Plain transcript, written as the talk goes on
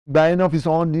Ìgbà yẹn náà fi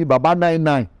sọ wọ́n ní Baba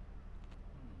 99.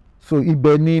 So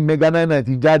ibẹ̀ ni Mega 99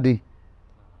 ti jáde.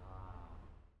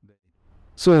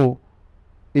 So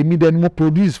èmi dẹ̀ ni mo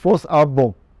produce first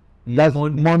album. That's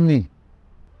Money.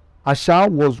 Asha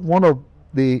was one of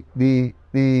the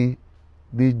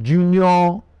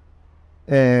junior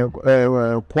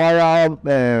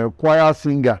choir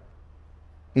singer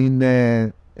in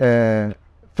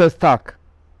Festac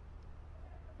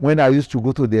when I used to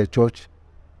go to their church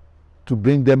to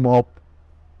bring them up,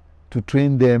 to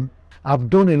train them. I've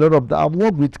done a lot of that. I've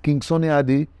worked with King Sunny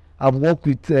Ade. I've worked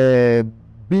with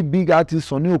big artist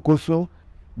Sonny Okoso.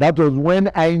 That was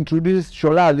when I introduced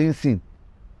Shola Alinsin.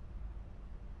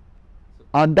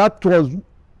 And that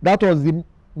was the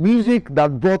music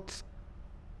that brought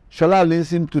Shola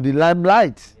Alinsin to the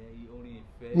limelight.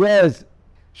 Yes,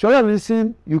 Shola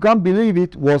Alinsin, you can't believe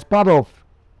it, was part of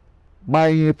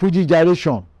my Fuji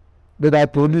generation that I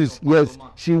produced. Yes,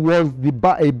 she was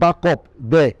a backup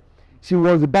there. She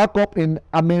was the backup in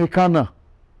Americana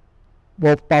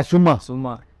of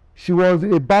Pasuma. She was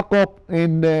a backup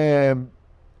in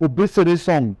Obesere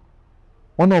song.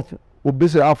 One of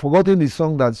Obesere, I've forgotten the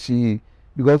song that she,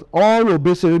 because all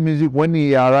Obesere music when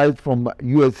he arrived from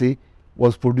USA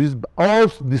was produced, all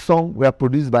the songs were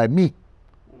produced by me.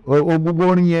 Gbogbo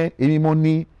orin yẹn èmi mo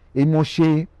ní, èmi mo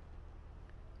ṣe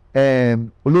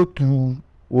olótù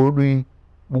orin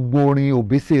gbogbo orin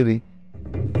Obesere.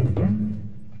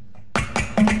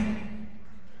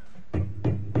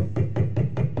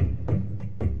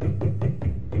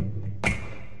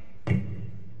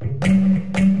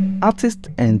 Artists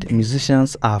and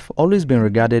musicians have always been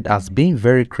regarded as being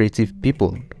very creative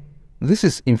people. This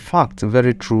is in fact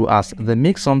very true, as they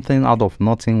make something out of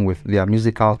nothing with their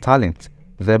musical talent,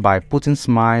 thereby putting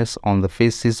smiles on the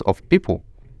faces of people.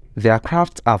 Their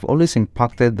crafts have always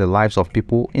impacted the lives of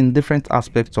people in different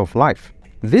aspects of life.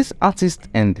 These artists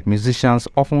and musicians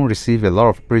often receive a lot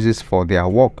of praises for their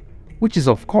work, which is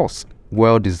of course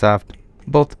well deserved,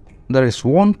 but there is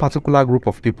one particular group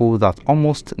of people that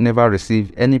almost never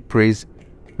receive any praise,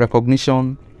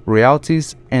 recognition,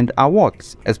 royalties, and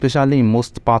awards, especially in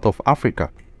most parts of Africa.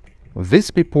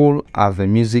 These people are the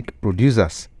music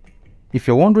producers. If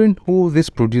you're wondering who these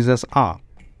producers are,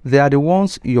 they are the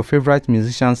ones your favorite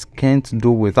musicians can't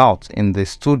do without in the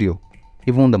studio.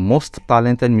 Even the most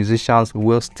talented musicians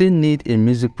will still need a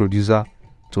music producer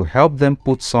to help them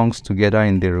put songs together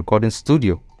in the recording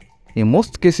studio. In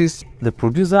most cases, the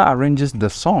producer arranges the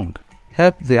song,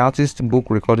 helps the artist book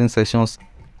recording sessions,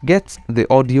 gets the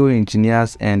audio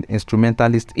engineers and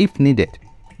instrumentalists if needed.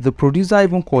 The producer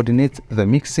even coordinates the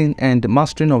mixing and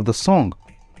mastering of the song,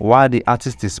 while the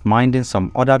artist is minding some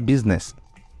other business.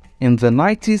 In the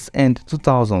 90s and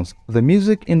 2000s, the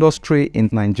music industry in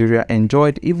Nigeria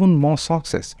enjoyed even more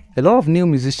success. A lot of new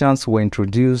musicians were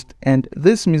introduced, and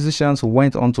these musicians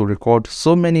went on to record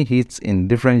so many hits in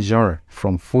different genres,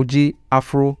 from Fuji,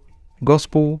 Afro,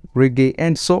 gospel, reggae,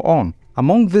 and so on.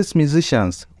 Among these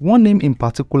musicians, one name in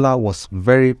particular was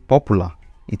very popular.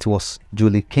 It was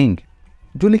Julie King.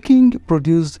 Julie King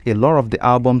produced a lot of the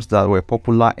albums that were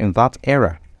popular in that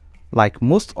era. Like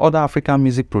most other African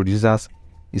music producers,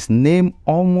 his name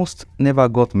almost never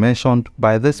got mentioned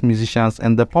by these musicians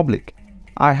and the public.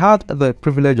 I had the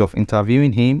privilege of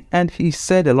interviewing him, and he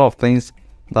said a lot of things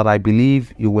that I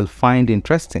believe you will find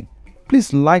interesting.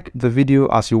 Please like the video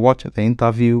as you watch the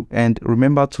interview, and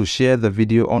remember to share the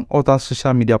video on other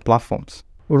social media platforms.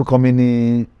 Orúkọ mi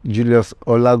ni Julius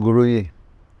Olagoroye,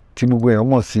 tí gbogbo èèyàn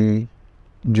mọ̀ sí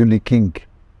Julie King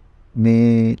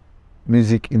ní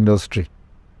music industry.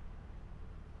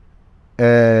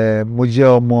 Mo jẹ́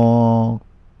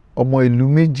ọmọ ìlú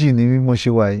méjì ní bí mo ṣe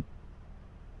wà yìí.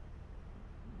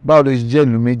 Báwo ló ṣe jẹ́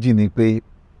ìlú méjì ni pé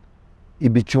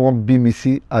ibi tí wọ́n bí mi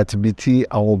sí àti ibi tí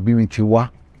àwọn òbí mi ti wá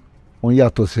wọ́n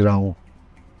yàtọ̀ síra wọn.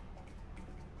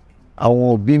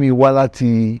 Àwọn òbí mi wá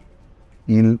láti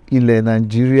ilẹ̀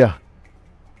Nàìjíríà,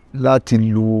 láti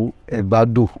ìlú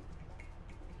Ẹ̀gbádò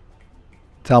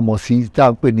tá a mọ̀ sí tá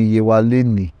a ń pè ní Yewa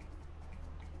lénìí,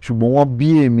 ṣùgbọ́n wọ́n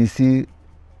bí èmi sí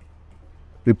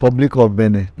Republic of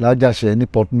Benin lájàṣẹ ní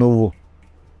Port Novo.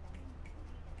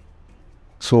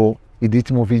 So ìdí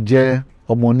tí mo fi jẹ́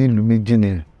ọmọ nílùú méjì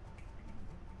nìyẹn.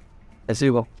 Ẹ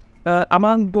ṣé gan. A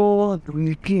máa ń gbọ́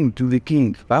Julie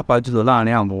King pàápàá jùlọ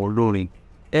láàrin àwọn olórin.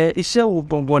 Iṣẹ́ wo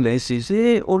gbọ̀ngbọ̀n lẹ̀ ń ṣe?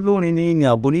 Ṣé olórin ni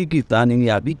àbò ní gìtá ni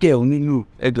àbí kẹ̀ onílù?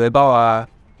 Ẹjọ́ ẹ bá wa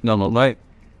nànà lọ́ẹ̀.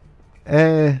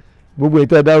 Gbogbo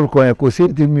ètò ẹ̀dárúkọ yẹn kò sí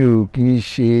tí mi ò kì í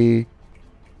ṣe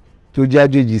tó jẹ́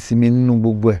àjèjì sí mi nínú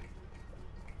gbogbo ẹ̀.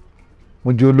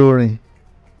 Mo jó olórin,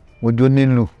 mo jó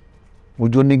nílù, mo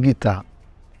jó ní gìtá,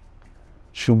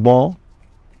 ṣùgbọ́n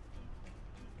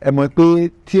ẹ mọ̀ pé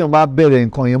tí èèyàn bá bẹ̀rẹ̀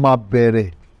nǹkan yẹn máa bẹ̀rẹ̀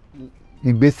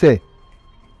ìgbésẹ̀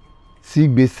sí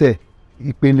ìgbésẹ̀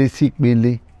ìpele sí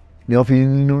ìpele ni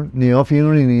wọ́n fi ń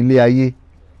rìn ní ilé ayé.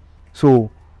 So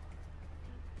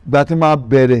ìgbà tí máa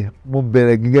bẹ̀rẹ̀ mo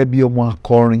bẹ̀rẹ̀ gẹ́gẹ́ bí ọmọ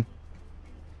akọrin,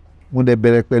 mo dẹ̀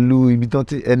bẹ̀rẹ̀ pẹ̀lú ibi tó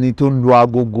ti ẹni tó ń lu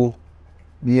agogo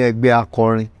ní ẹgbẹ́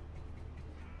akọrin.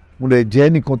 Mo dẹ̀ jẹ́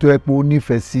ẹnìkan tó yẹ pé ó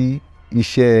nífẹ̀ẹ́ sí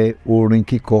iṣẹ́ orin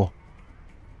kíkọ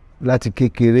láti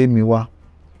kékeré mi wá.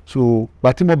 So ìgbà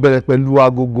tí mo bẹ̀rẹ̀ pẹ̀lú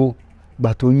agogo,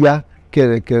 ìgbà tó yá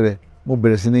kẹ̀rẹ̀kẹ̀rẹ̀ mo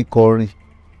bẹ̀rẹ̀ sí ní kọrin,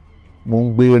 mo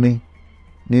ń gbérin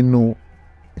nínú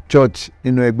church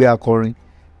nínú ẹgbẹ́ akọrin.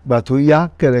 Ìgbà tó yá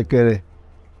kẹ̀rẹ̀kẹ̀rẹ̀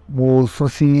mo sún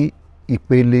sí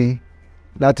ìpele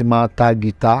láti máa ta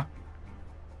gìtá,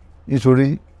 nítorí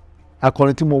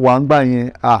akọrin tí mo wà ń gbà yẹn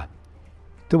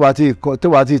tó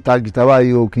bá ti ta gìtá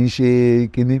báyìí o kì í ṣe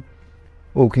kinní,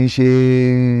 o kì í ṣe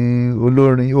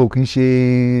olórin, o kì í ṣe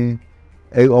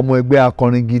ọmọ ẹgbẹ́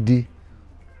akọrin gidi.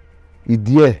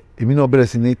 Ìdí ẹ̀ èmi náà bẹ̀rẹ̀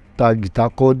sí ní ta gìtá,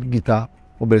 kọ́ gìtá,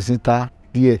 mo bẹ̀rẹ̀ sí ní ta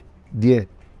díẹ̀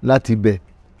láti bẹ̀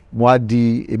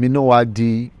èmi náà wá di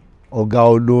ọ̀gá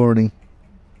olórin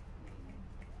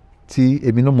tí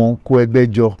èmi náà mọ̀ ń kó ẹgbẹ́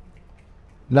jọ.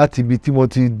 Láti ibi tí mo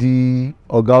ti di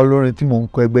ọ̀gá olórin tí mò ń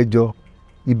kó ẹgbẹ́ jọ,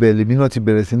 ibẹ̀ lèmi náà ti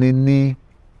bẹ̀rẹ̀ sí ní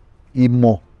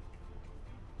ìmọ̀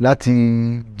láti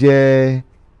jẹ́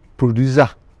producer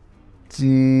tí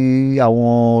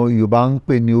àwọn Yorùbá ń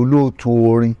pè ní olóòtú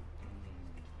orin.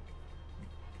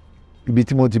 Ibi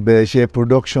tí mo ti bẹ̀rẹ̀ ṣe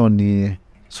production nìyẹn.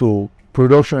 So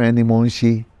production yẹn ni mo ń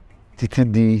ṣe títí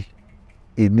di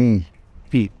èní.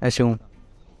 Ẹ ṣeun.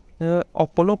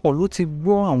 Ọ̀pọ̀lọpọ̀ ló ti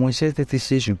gbọ́ àwọn iṣẹ́ tẹ́ ti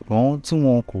ṣe ṣùgbọ́n tí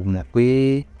wọn kò mọ̀ pé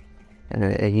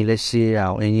ẹ̀yin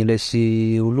lẹ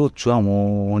ṣe olóòtú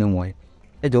àwọn orin wọ̀nyí.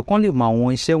 Ẹ jọ̀ọ́ kán lè mọ àwọn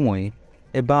iṣẹ́ wọ̀nyí,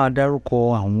 ẹ bá wa dárúkọ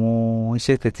àwọn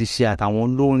iṣẹ́ tẹ́ ti ṣe àtàwọn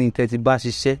olórin tẹ́ ti bá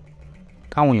ṣiṣẹ́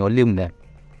káwọn èèyàn lè mọ̀.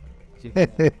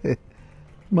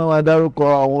 Máa wá dárúkọ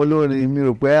àwọn olórin, mi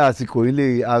rò pé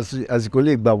àsìkò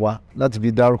lè gbà wá láti fi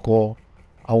dárúkọ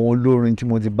àwọn olórin tí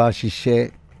mo ti bá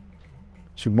ṣiṣẹ́,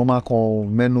 ṣùgbọ́n máa kàn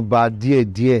mẹ́nubà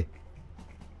díẹ̀díẹ̀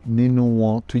nínú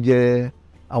wọn tó jẹ́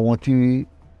àwọn tí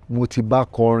mo ti bá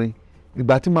kọrin.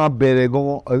 Ìgbà tí màá bẹ̀rẹ̀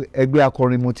gangan ẹgbẹ́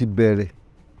akọrin mo ti bẹ̀rẹ̀,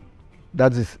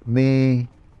 that is ní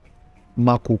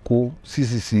Makoko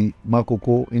CCC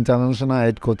Makoko International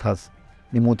Headquarters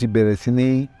ni mo ti bẹ̀rẹ̀ sí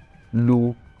ní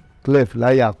lu clef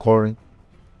láyé akọrin.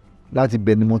 Láti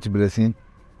bẹ̀ ni mo ti bẹ̀rẹ̀ sí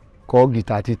kọ́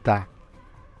gìtá títa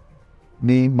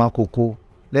ní Makoko.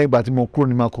 Lẹ́yìn ìgbà tí mo kúrò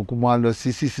ní Makoko, mo wá lọ sí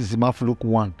CCC Mafuluku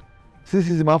 1.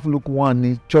 CCC Mafuluku 1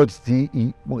 ni church tí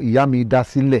ìyá mi dá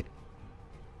sílẹ̀,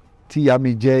 tí ìyá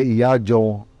mi jẹ́ ìyá àjọ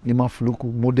wọn ní Mafuluku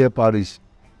Model Parish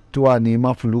tó wà ní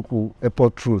Mafuluku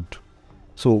Airport Road.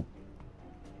 So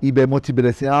ibẹ̀ mo ti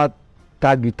bẹ̀rẹ̀ sí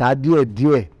ta gìtá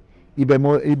díẹ̀díẹ̀.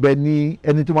 Ibẹ̀ ni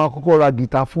ẹni tó máa kọ́kọ́ ra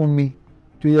gìtá fún mi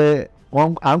tó yẹ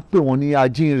à ń pè wọ́n ní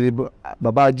ajínrere,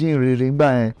 bàbá ajínrere ńgbà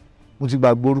yẹn, mo ti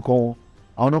gbàgbé orúkọ wọn.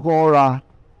 Àwọn náà kọ́kọ́ ra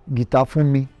gìtá fún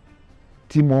mi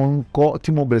tí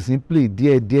mo bẹ̀rẹ̀ sí ní play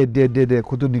díẹ̀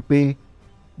kó tó di pé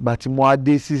ìgbà tí mo á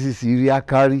dé CCC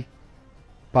Iriakari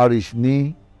Parish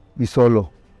ní Ìsọlọ̀.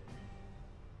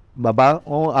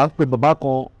 À ń pè bàbá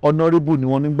kan honourable ni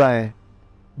wọ́n nígbà yẹn,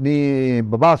 ní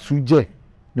bàbá Àsújẹ̀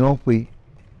ni wọ́n pè.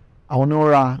 Àwọn náà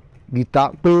ra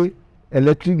gìtá pé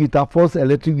electric guitar, first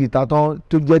electric guitar tó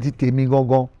jẹ́ ti tèmi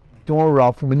gangan, tí wọ́n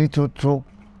rà fún mi ní tuntun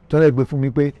tó lè gbé fún mi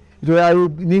pé nítorí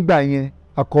nígbà yẹn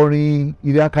akọrin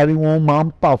Iriakari wọ́n máa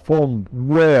ń perform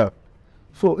well.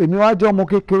 So èmi wá jẹ́ ọmọ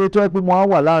kékeré tó yẹ pé mo á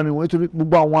wà láàrin wọn, nítorí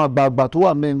gbogbo àwọn àgbààgbà tó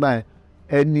wà mẹ́rin gbà yẹn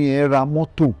ẹni ẹ̀ ra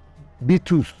mọ́tò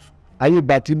Beatles, ayé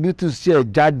ìgbà tí Beatles ṣe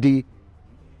jáde,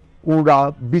 ó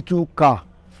ra Beatles car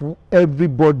fún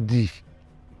everybody,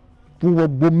 fún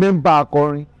gbogbo mẹ́mbà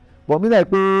akọrin. But mi náà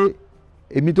pé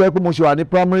èmi tó yẹ pé mo ṣe wà ní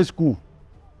primary school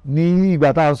ní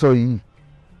ìgbà tá à ń sọ yìí,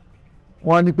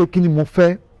 wọ́n á ní pé kí ni mo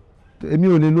fẹ́, èmi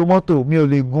ò lè lo mọ́tò, mi ò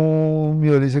lè gun, mi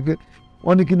ò lè ṣe pé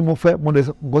wọ́n ní kí ni mo fẹ́, mo lè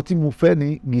sọ nǹkan tí mo fẹ́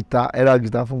ní gìtá, ẹ ra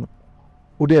gìtá fún mi.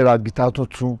 Ó dẹ̀ ra gìtá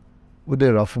tuntun, ó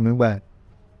dẹ̀ ra fún mi gbà yẹn.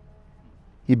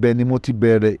 Ibẹ̀ ni mo ti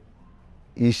bẹ̀rẹ̀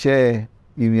iṣẹ́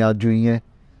ìrìn àjò yẹn.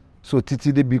 So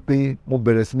títí débi pé mo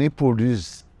bẹ̀rẹ̀ sí ní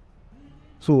produce.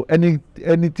 So ẹni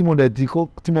tí mo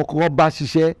kọ́kọ́ bá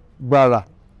ṣiṣẹ́ gbàrà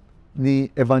ní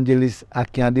Evangelist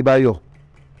Akin Adébáyọ̀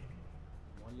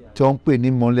tí wọ́n ń pè ní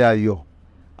Ìmọ́lẹ̀ Ayọ̀.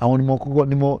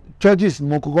 Àwọn churches ni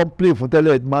mo kọ́kọ́ play fún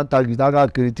tẹ́lẹ̀, máa ń ta gìtá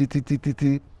káàkiri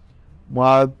títí mo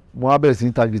á bẹ̀rẹ̀ sí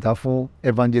ní ta gìtá fún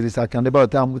Evangelist Akin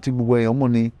Adébáyọ̀ tí gbogbo èèyàn mọ̀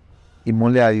ní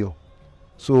Ìmọ́lẹ̀ Ayọ̀.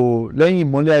 So lẹ́yìn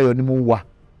Ìmọ́lẹ̀ Ayọ̀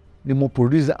ni mo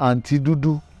produce Àǹtí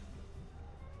Dúdú.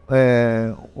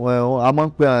 A máa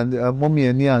ń pè mọ́mí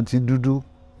ẹ̀ ní Àǹtí Dúdú.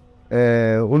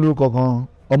 olórúkọ kan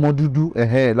ọmọ dúdú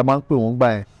la máa ń pè wọ́n gbà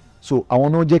yẹn so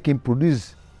àwọn náà jẹ́ kí n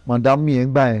produce madam mi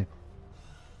yẹn gbà yẹn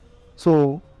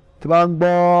so tí bá ń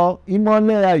gbọ́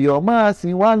ìmọ́lẹ̀ ayọ̀ máa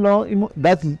sìn wá lọ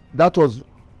that was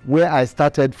where I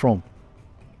started from.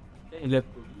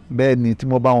 Bẹ́ẹ̀ ni tí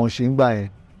mo bá wọn ṣe ń gbà yẹn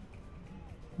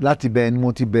láti bẹ́ẹ̀ ni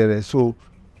mo ti bẹ̀rẹ̀ so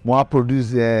mo á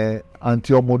produce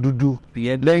àǹtí ọmọ dúdú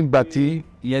lẹ́yìn ìgbà tí.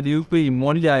 ìyẹn ni wípé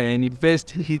ìmọ́lẹ̀ ayọ̀ ni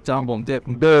first hit album tẹ́.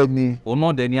 bẹ́ẹ̀ ni òun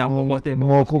náà dẹ̀ ni àkọ́kọ́ tẹ́.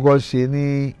 mo kọ́kọ́ ṣe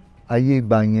ní ayé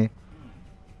ìgbà yẹn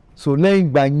so lẹ́yìn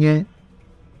ìgbà yẹn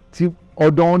tí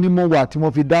ọ̀dọ̀ ni mo wà tí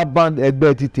mo fi dá band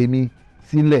ẹgbẹ́ ti tèmi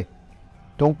sílẹ̀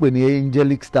tó ń pè ní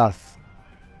Angelic Stars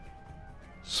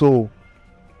so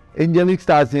Angelic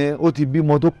Stars yẹn ó ti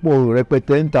bímọ tó pọ̀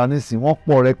rẹpẹtẹ ń ta nísìn wọ́n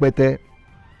pọ̀ rẹpẹtẹ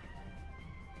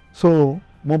so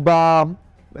mo bá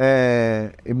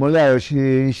ìmọ́lẹ̀ ayọ̀ ṣe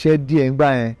iṣẹ́ díẹ̀ ńgbà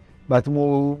yẹn gbà tí mo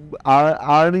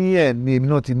àárín ẹ̀ ni èmi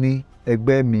náà ti ní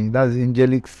ẹgbẹ́ mi that's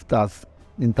Angelic Stars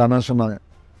International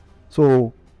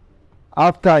so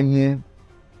after yẹn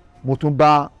mo tún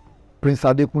bá Prince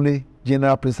Adekunle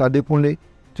General Prince Adekunle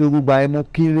tí ó gbogbo ayé mo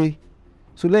kéré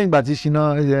so lẹ́yìn ìgbà tí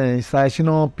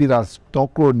Ṣínà Peters tán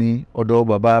kúrò ní ọ̀dọ̀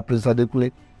bàbá Prince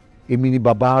Adekunle èmi ni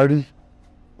bàbá rí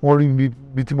wọ́n rí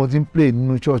mi tí mo ti ń play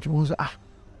nínú church wọ́n sọ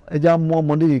ẹja mú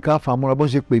ọmọdé yìí ká fà mọ́ra bọ́n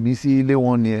ṣe pè mí sí ilé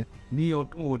wọn nìyẹn. ní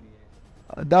ọdún wo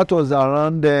nìyẹn. That was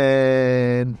around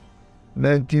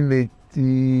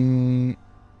 1980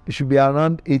 it should be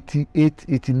around 88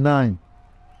 89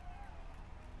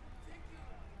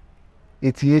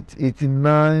 88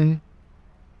 89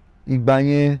 ìgbà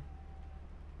yẹn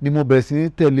ni mo bẹ̀rẹ̀ sí ní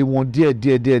tẹ̀lé wọn díẹ̀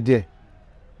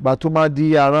gbà tó máa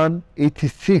di around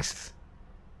 86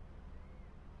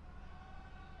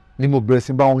 ni mo bẹ̀rẹ̀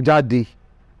sí bá wọn jáde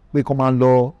pé kó máa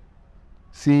lọ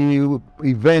sí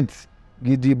event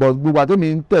gidi but gbogbo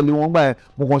àtẹ́mi ń tẹ̀lé wọn gbà yẹn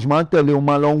mo kàn sì máa ń tẹ̀lé wọn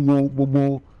máa lọ ń wo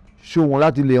gbogbo show wọn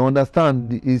láti lè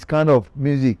understand his kind of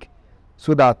music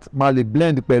so that máa lè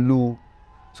blend pẹ̀lú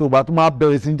so ìgbà tó máa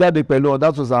bẹ̀rẹ̀ sí jáde pẹ̀lú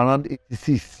that was around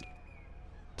 86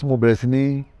 tí mo bẹ̀rẹ̀ sí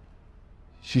ní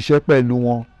ṣiṣẹ́ pẹ̀lú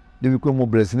wọn débi pé mo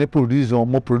bẹ̀rẹ̀ sí ní produce wọn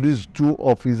mo produce 2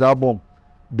 of his album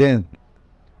then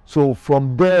so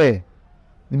from there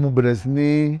ni mo bẹ̀rẹ̀ sí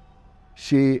ní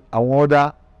ṣe àwọn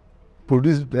other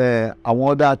produce àwọn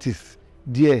other artists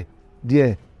díẹ̀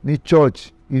ní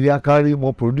church Iriakari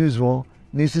mo produce wọn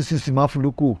ní CCC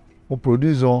Mafuluku mo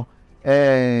produce wọn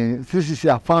CCC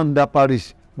Afanda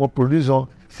Parish mo produce wọn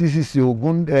CCC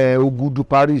Ogudu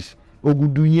Parish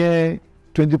Ogudu yẹn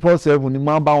 24/7 ni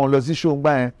máa bá wọn lọ sí show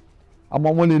gbà yẹn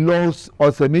àmọ́ wọ́n lè lọ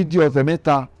ọ̀sẹ̀ méjì ọ̀sẹ̀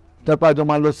mẹ́ta tẹ́pẹ́ àjọ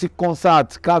máa lọ sí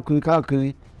concert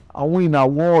káàkiri àwọn win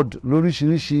award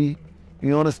lóríṣiríṣi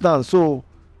you understand so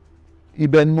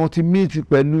ibẹ̀ ni mo ti meet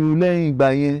pẹ̀lú lẹ́yìn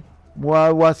ìgbà yẹn mo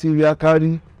wá sí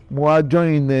Iriakari mo wá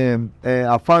join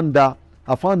Afanda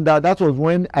that was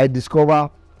when I discovered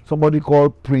somebody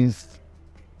called Prince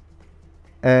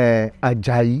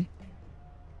Ajayi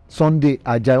Sunday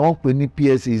Ajayi wọ́n pè ní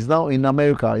PSA he's now in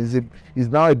America he's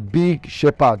now a big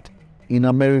shepherd in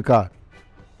America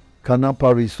Canal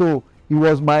Paris so he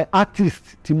was my artist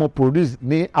tí mo produce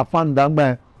ní Afanda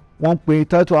gbà wọ́n pe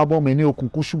title album ní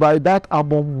Òkùnkùn Ṣúbáyé that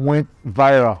album went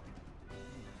viral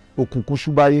Òkùnkùn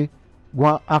Ṣúbáyé go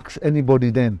and ask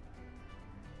anybody then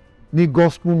ní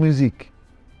gospel music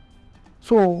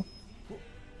so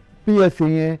PSA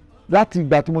yẹn láti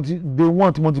ìgbà tí mo ti day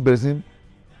one tí mo ti bẹ̀rẹ̀ sí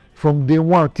from day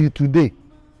one till today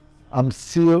I'm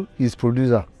still his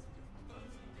producer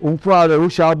òun fúnra rẹ̀ ó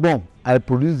ṣe album I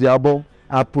produce the album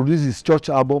I produce his church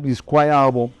album his choir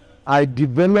album I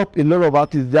develop a lot of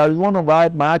artists there is one of my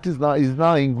artists now is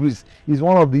now in Greece he's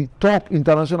one of the top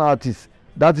international artists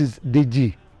that is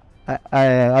Deji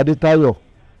Adetayo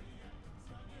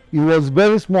he was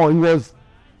very small he was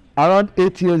around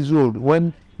 8 years old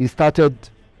when he started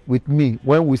with me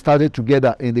when we started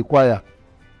together in the choir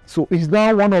so he's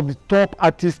now one of the top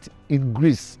artists in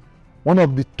Greece one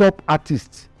of the top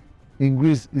artists in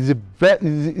Greece he's a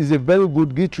very good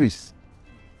guitarist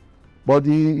but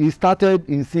he started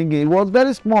in singing he was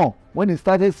very small when he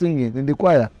started singing in the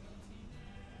choir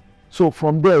so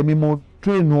from there mi mo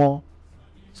train wọn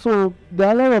so there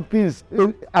are a lot of things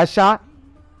Asha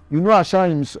you know Asha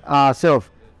herself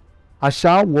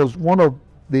Asha was one of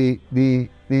the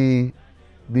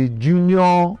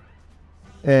junior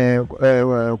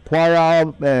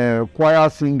choir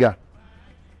singer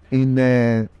in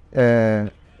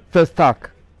Festac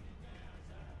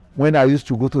when I used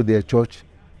to go to their church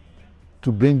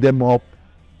to bring them up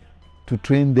to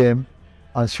train them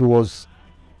and she was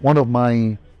one of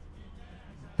my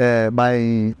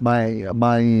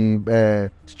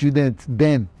students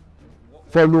then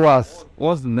followers.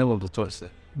 What's the name of the church, sir?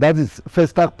 That is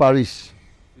Festac Parish.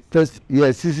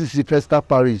 CCC Festa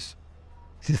Paris.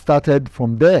 She started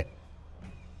from there.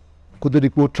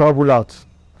 Kododiko travel out.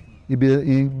 He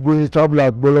travel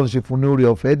out. Bolon Shefunuri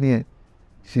of Ednie.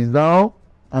 She's now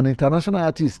an international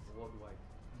artist.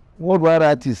 Worldwide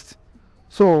artist.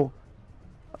 So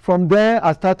from there,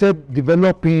 I started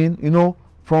developing.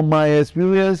 From my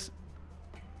experience,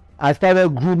 I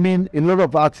started grooming a lot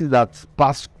of artists that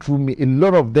passed through me. A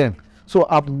lot of them. So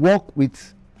I've worked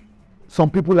with some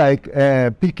people like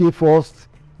PK First,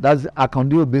 that's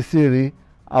Akande Obesere.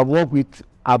 I've worked with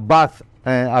Abbas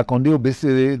Akande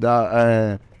Obesere,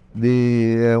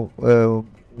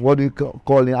 what do you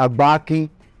call it, Agbaki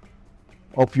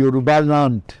of Yoruba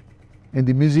land in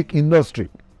the music industry.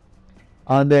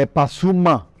 And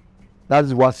Pasuma,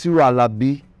 that's Wasiu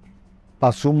Alabi.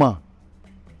 Pasuma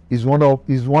is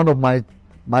one of my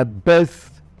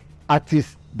best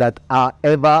artists that I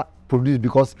ever produced,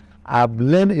 because I've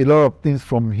learned a lot of things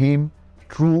from him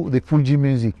through the Fuji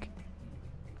music.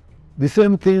 The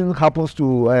same thing happens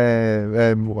to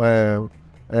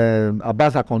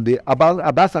Abbas Akande.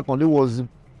 Abbas Akande was the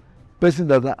person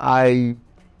that I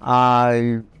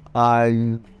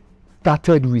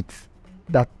started with,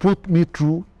 that put me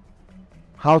through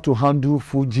how to handle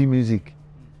Fuji music.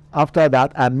 After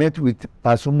that, I met with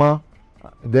Pasuma,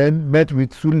 then met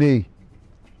with Sule,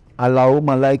 Alao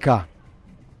Malaika.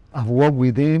 I've worked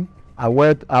with him. I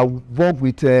worked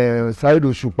with Saheed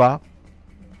Osupa.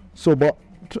 So, but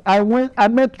I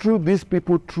met through these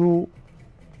people through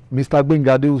Mr.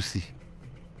 Gbenga Adeusi.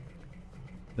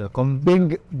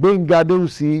 Gbenga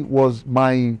Adeusi was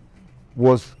my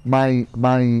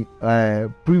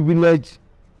privileged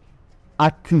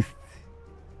artist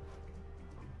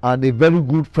and a very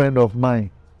good friend of mine.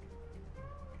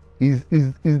 He's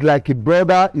like a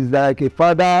brother, he's like a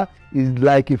father, he's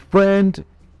like a friend.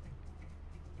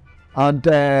 And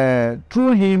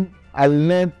through him, I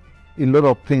learned a lot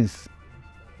of things.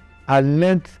 I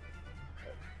learned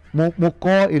mo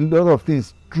kọ́ a lot of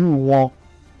things through wọn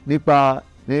nípa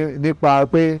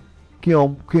pé kí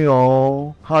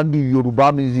wọ́n handle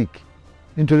Yorùbá music,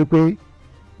 nítorí pé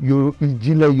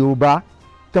ìjìnlẹ̀ Yorùbá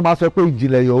tí wọ́n bá sọ pé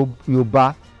ìjìnlẹ̀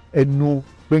Yorùbá ẹnu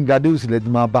Gbenga Adeusi lẹ́dí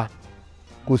máa bá.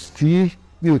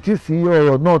 Mi ò tí sí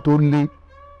ọ̀rọ̀ náà tó le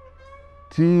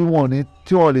tí wọ́n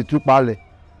lè tú palẹ̀.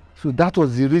 So that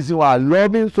was the reason why I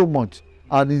love him so much,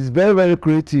 and he's very, very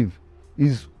creative.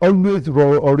 He's always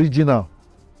original.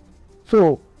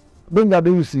 So Gbenga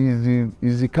Adeusi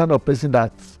is the kind of person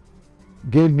that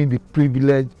gave me the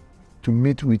privilege to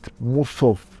meet with most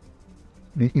of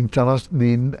the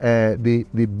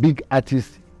the big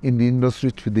artists in the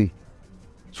industry today.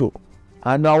 So,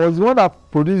 and I was the one that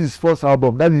produced his first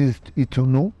album, that is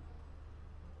Itunu.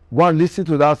 Go and listen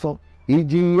to that song.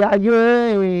 Ìjì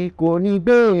ayé kò ní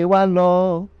gbé wa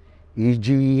lọ,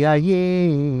 ìjì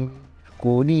ayé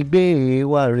kò ní gbé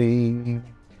wa rè,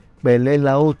 pẹ̀lẹ́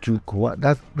la ó tukọ̀ wá.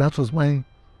 That was my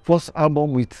first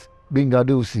album with Gbenga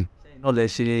Adeusi. Náà lè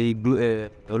ṣe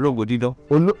ológo dídán.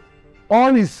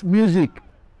 All his music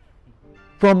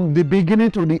from the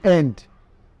beginning to the end.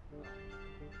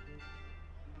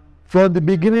 From the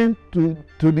beginning to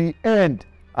the end.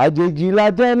 Àjèjì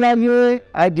la jẹ́ láyé,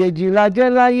 àjèjì la jẹ́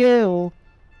láyé o.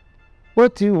 Bó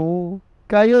ti wù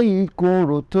káyọ̀ yìí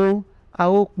korò tó, a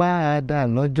ó padà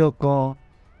lọ́jọ́ kan.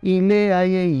 Ilé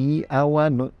ayé yìí àwa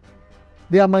nọ.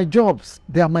 They are my jobs.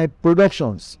 They are my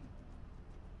productions.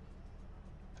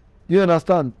 You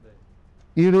understand?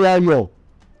 Ire Ayọ̀,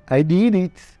 I did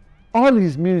it. All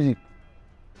his music.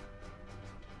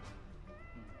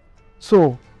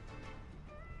 So,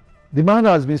 the man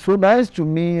has been so nice to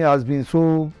me, has been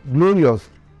so glorious.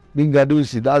 Gbenga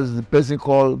Adeusi, that's the person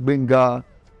called Gbenga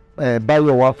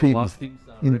Bayowa Films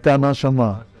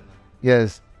International.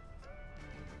 Yes.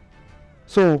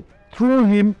 So through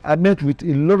him, I met with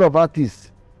a lot of artists.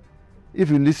 If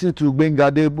you listen to Gbenga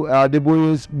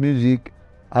Adeboye's music,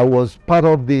 I was part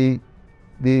of the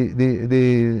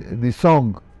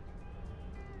song.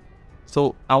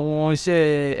 So àwọn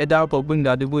iṣẹ́ ẹ dárúkọ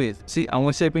Gbenga Adeboye, sí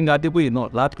àwọn iṣẹ́ Gbenga Adeboye náà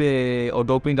lábẹ́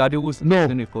ọ̀dọ̀ Gbenga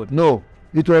Adeboye. No,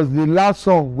 it was the last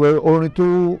song where orin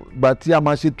tó gbà tí a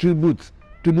máa ṣe tribute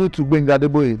to Gbenga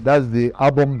Adeboye. That's the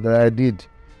album that I did.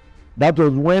 That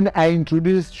was when I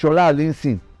introduced Shola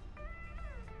Alinsin,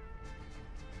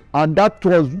 and that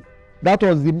was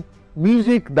the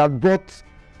music that brought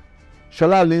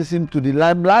Shola Alinsin to the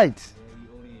limelight.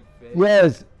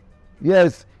 Yes,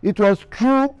 it was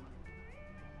true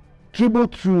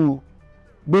tribute to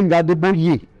Gbenga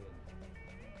Adeboye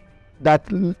that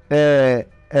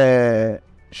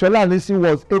Shola Alinsin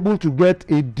was able to get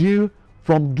a deal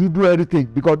from Dudu Heritage,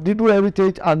 because Dudu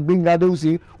Heritage and Gbenga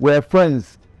Adeusi were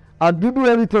friends, and Dudu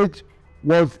Heritage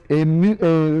was a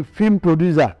film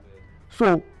producer.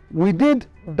 So we did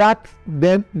that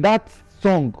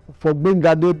song for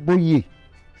Gbenga Adeboye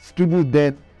studio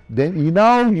then he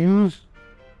now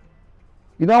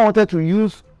wanted to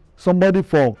use somebody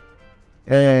for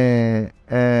that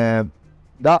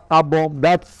album,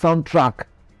 that soundtrack.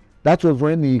 That was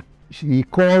when he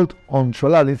called on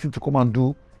Shola Allyson to come and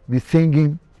do the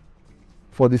singing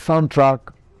for the soundtrack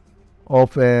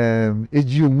of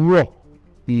Eji Owuro.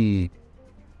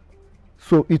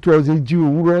 So it was Eji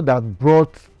Owuro that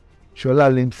brought Shola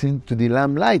Allyson to the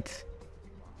limelight.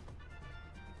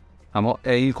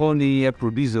 You call me a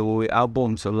producer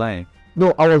album Shola?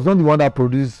 No, I was not the one that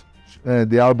produced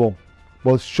the album,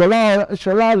 but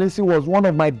Shola Allyson was one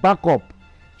of my backup.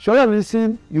 Shola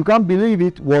Allyson, you can't believe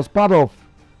it, was part of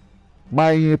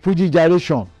my Fuji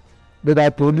generation that I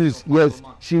produced. Yes,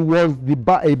 she was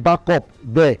a backup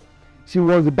there. She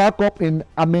was the backup in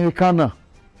Americana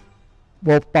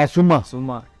of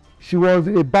Pasuma. She was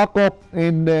a backup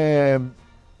in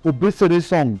Obesere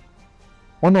song.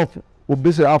 One of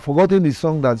Obesere, I've forgotten the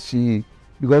song that she,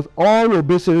 because all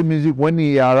Obesere music when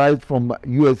he arrived from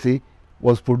USA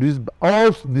was produced,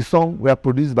 all the songs were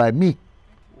produced by me.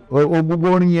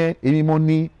 Gbogbo orin yẹn èmi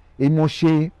mo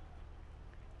ṣe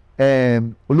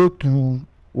olóòtú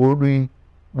orin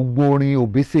gbogbo orin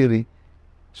Obesere.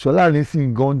 Shola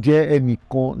Allyson gan jẹ́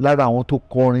ẹnìkan lára àwọn tó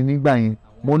kọrin nígbà yẹn.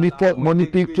 Mo ní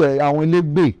picture àwọn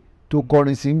elégbè tó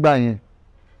kọrin sí nígbà yẹn.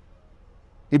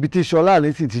 Ibi tí Shola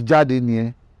Allyson ti jáde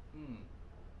nìyẹn.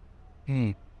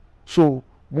 So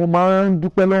mo máa ń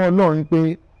dúpẹ́ lọ́wọ́ Ọlọ́run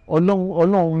pé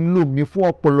Ọlọ́run lò mí fún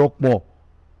ọ̀pọ̀lọpọ̀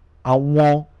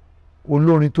àwọn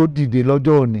olórin tó dìde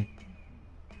lọ́jọ́ òní.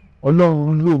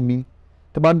 Ọlọ́run lò mí.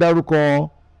 Tó bá ń dárúkọ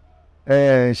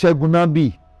Ṣẹ́gun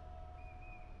Nábì,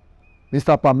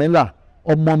 Mr. Pamela,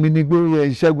 ọmọ mi ní gbórí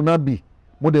Ṣẹ́gun Nábì,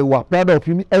 mo dẹ̀ wà proud of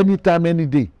him anytime any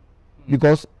day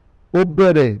because ó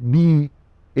bẹ̀rẹ̀ bí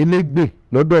elégbè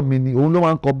lọ́dọ̀ mi ni, òun ló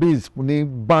máa ń kọ bass ní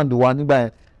band wa nígbà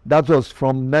yẹn. That was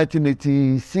from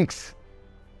 1986.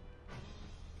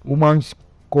 ó máa ń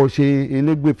kọ ṣe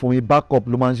elégbè fún mi, backup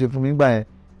ló máa ń ṣe fún mi nígbà yẹn.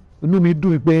 Inú mi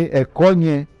dùn pé ẹ̀kọ́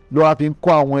yẹn ló wá fi ń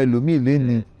kọ́ àwọn ẹlòmíì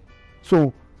léni.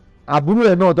 So àbúrò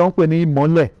ẹ̀ náà tó ń pè ní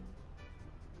Ìmọ́lẹ̀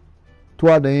tó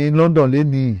wà ní London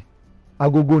léni,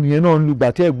 agogo nìyẹn náà ń lu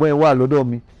gbà tí ẹ̀gbọ́n ẹ̀ wà lọ́dọ̀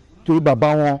mi torí bàbá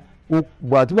wọn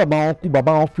gbà tí bàbá wọn kú,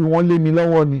 bàbá wọn fi wọ́n lé mi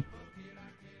lọ́wọ́ ni.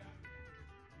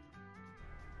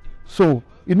 So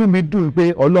inú mi dùn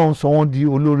pé Ọlọ́run sọ wọ́n di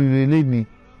olóríire léni.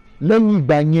 Lẹ́yìn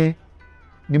ìgbà yẹn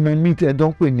ni mo meet ẹ̀ tó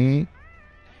ń pè ní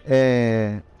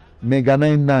Mega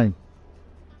 99.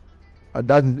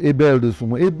 That is Abel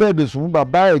Dosunmu. Abel Dosunmu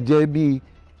bàbá ẹ̀ jẹ́ bí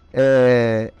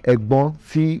ẹ̀gbọ́n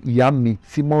sí ìyá mi,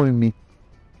 sí mọ́rin mi.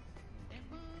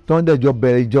 Tó ń dẹ̀jọ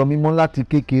bẹ̀rẹ̀ ìjọ mímọ́ láti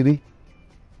kékeré.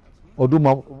 Ọdún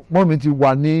mọ́ mi ti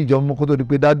wà ní ìjọ mímọ́ kó tó di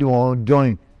pé dáàdi wọn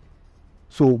join.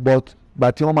 So but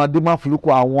gbà tí wọ́n máa dé Máfùlùkù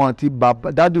àwọn àti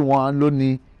bàbá dáàdi wọn ló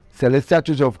ní Celestial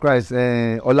Church of Christ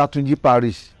Ọlátúnjí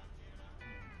Parish.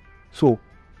 So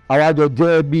àwa jọ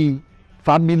jẹ́ bí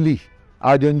family,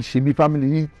 àwa jọ ń ṣe bí family.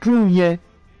 Ní true yẹn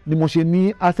ni mo ṣe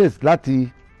ní access láti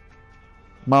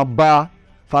máa bá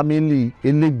family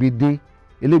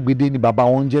elégbèdé ni bàbá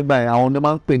wọn jẹ́ gbà yẹn. Àwọn ni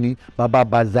máa ń pè ní bàbá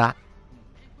Baza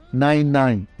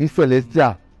 99 ní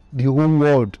Celestial the whole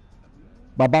world.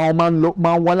 Bàbá wọn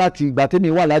máa ń wá láti ìgbà tẹ́mi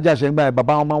wà lájàṣẹ́ gbà yẹn.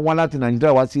 Bàbá wọn máa ń wá láti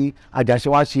Nàìjíríà wá sí Àjàṣẹ́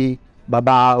wá ṣe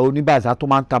bàbá oníbàzá tó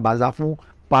máa ń ta bàzá fún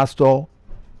Pastor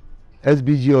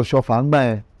SBG Ọ̀ṣọ́fà ń gbà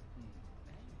yẹn.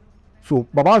 So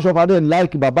bàbá Ọ̀ṣọ́fà dẹ̀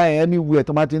like bàbá yẹn anywhere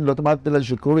tó máa ti ń lọ, tó máa ti tẹ̀lé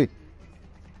ṣèkórè.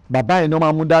 Bàbá yẹn ni wọ́n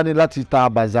máa mú dání láti ta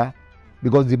bàzá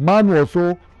because the man was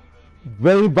so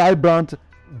very vibrant,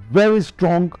 very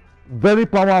strong, very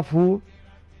powerful.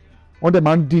 Wọ́n dẹ̀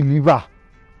máa ń deliver,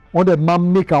 wọ́n dẹ̀ máa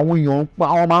ń make àwọn èèyàn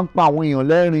wọ́n máa ń pa àwọn èèyàn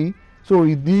lẹ́rìn. So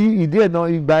ìdí ẹ̀ náà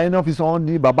ìgbà yẹn náà fi sọ wọ́n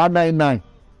di bàbá 99.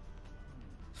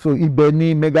 So ibẹ̀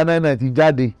ni Mega 99 ti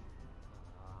jáde.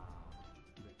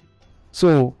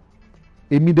 So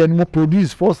èmi dẹ̀ ni mo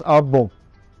produce first album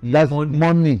Last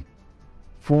Money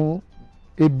fún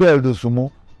Abel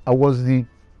Dosunmu. I was the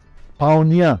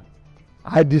pioneer.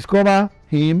 I discovered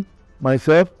him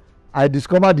myself. I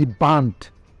discovered the band.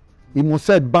 Imo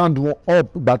set band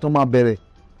up ìgbà tó máa bẹ̀rẹ̀.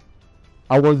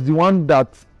 I was the one that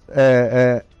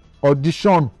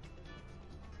audition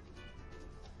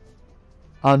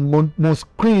and mo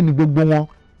screen gbogbo wọn.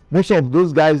 Most of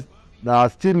those guys that are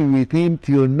still with him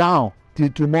till now, till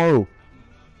tomorrow,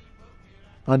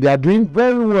 and they are doing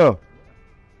very well.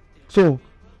 So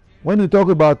when you talk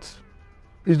about,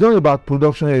 it's not about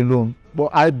production alone, but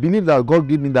I believe that God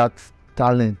gave me that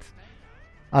talent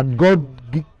and God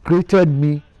created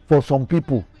me for some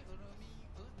people.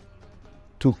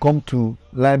 to come to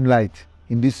limelight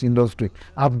in this industry.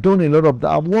 I've done a lot of that.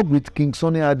 I've worked with King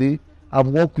Sunny Ade. I've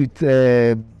worked with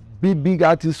big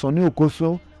artists, Sonny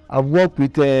Okoso. I've worked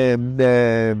with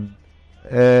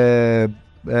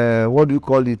what do you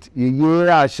call it? Yeye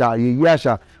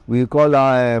Asha. We call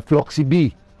her Floxy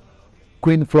B,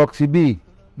 Queen Floxy B,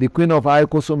 the queen of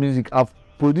Aikoso music. I've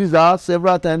produced her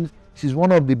several times. She's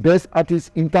one of the best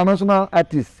artists, international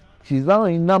artists. She's now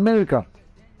in America.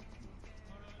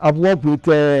 I've worked with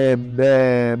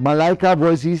Malaika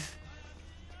Voices.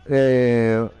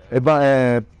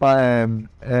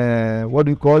 What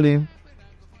do you call him?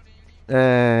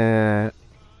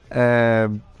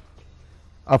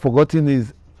 I've forgotten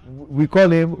his. We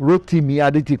call him Rotimi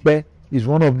Adetipe.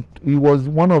 He was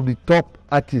one of the top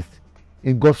artists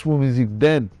in gospel music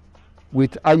then,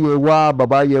 with Ayewa,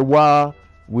 Baba Yewa,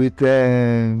 with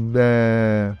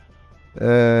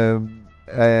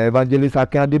Evangelist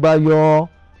Akin Adebayo,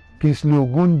 Kingsley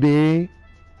Ogunde.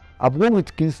 I've worked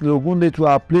with Kingsley Ogunde to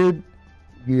have played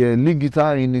the lead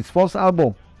guitar in his first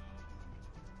album.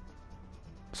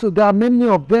 So there are many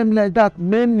of them like that,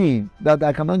 many that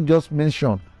I cannot just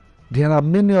mention. There are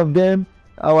many of them.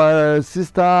 Our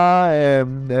sister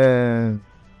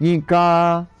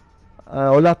Yinka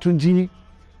Olatunji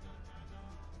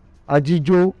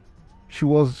Ajijo,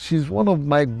 she's one of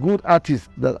my good artists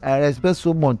that I respect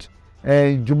so much.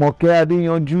 Jumoke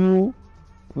Adeyanju,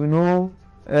 you know,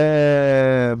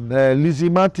 Lizzie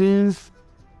Martins,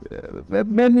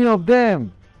 many of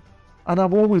them. And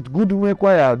I've worked with Good Women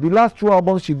Choir. The last 2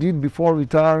 albums she did before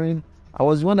retiring, I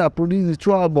was the one that produced the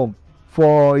 2 album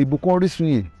for Ibukun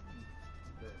Orisuni.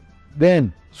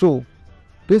 Then, so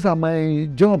these are my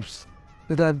jobs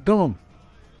that I've done,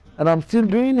 and I'm still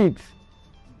doing it,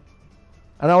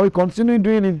 and I will continue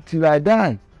doing it till I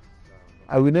die.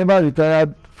 I will never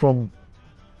retire from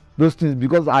those things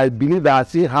because I believe that I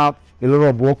still have a lot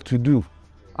of work to do.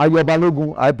 Ayo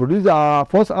Balogun, I produced our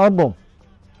first album.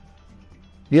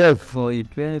 Yes. For it,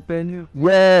 penny.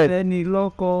 Yes. Penny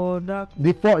loco.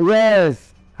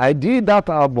 Yes, I did that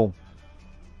album.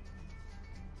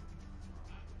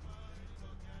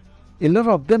 A lot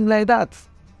of them like that.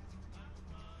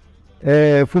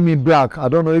 Fumi Black, I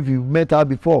don't know if you met her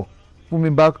before.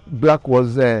 Fumi Black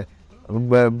was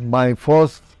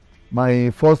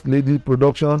my first lady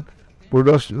production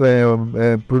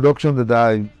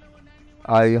that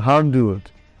I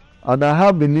handled, and I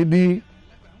have a lady,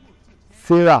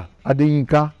 Sarah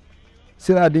Adeyinka.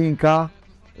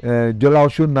 Jola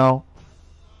Osho now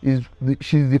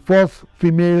she's the first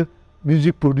female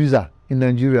music producer in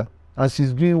Nigeria, and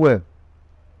she's doing well.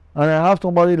 And I have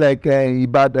somebody like Debbie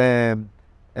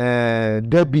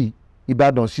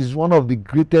Ibadan. She's one of the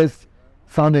greatest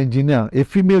sound engineer, a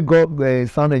female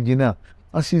sound engineer,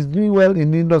 and she's doing well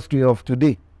in the industry of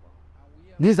today.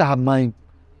 These are my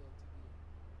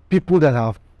people that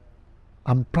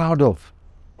I'm proud of.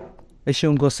 Ẹ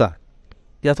ṣeun gan sà.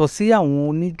 Yàtọ̀ sí àwọn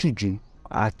oníjùjú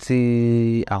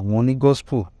àti àwọn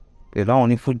onígospel pẹ̀lú àwọn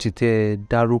onífújì tẹ́ ẹ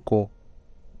dárúkọ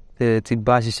tẹ́ ẹ ti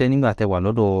bá ṣiṣẹ́ nígbà tẹ́ wà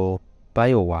lọ́dọ̀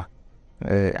Báyọ̀wá,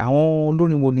 àwọn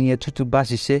olórin wo ni ẹ tútù bá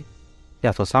ṣiṣẹ́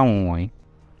yàtọ̀ sáwọn wọ̀nyí?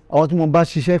 Àwọn tí mo bá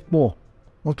ṣiṣẹ́ pọ̀,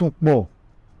 wọ́n tún pọ̀.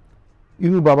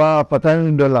 Irú bàbá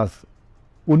Fatai Dollars,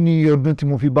 ó ní ọdún tí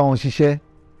mo fi bá wọn ṣiṣẹ́.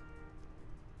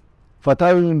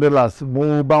 Fatai Dollars,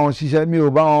 mo bá wọn ṣiṣẹ́, mi ò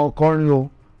bá wọn kọrin o,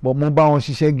 but mo bá wọn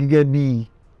ṣiṣẹ́ gẹ́gẹ́ bí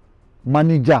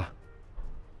manager.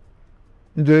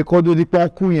 Nítorí kó tó di pé wọ́n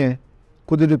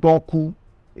kú,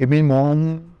 èmi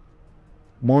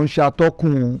mò ń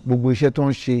ṣàtọ́kùn gbogbo iṣẹ́ tó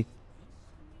ń ṣe,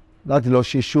 láti lọ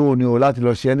ṣe show ni o, láti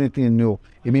lọ ṣe anything ni o,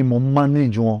 èmi mò ń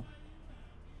manage wọn.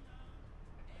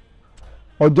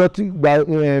 Ọjọ́ tí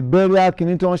burial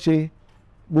kìíní tó ń ṣe,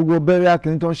 gbogbo burial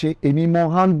kìíní tó ń ṣe, èmi mò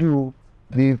ń handle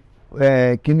the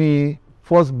kìíní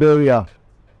first burial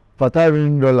Fatai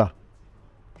Dollar.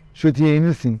 Ṣó ti yẹ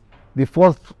nísìn, the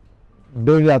first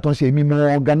burial tó ń ṣe, èmi mò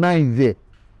ń organize ẹ̀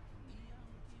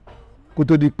kó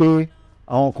tó di pé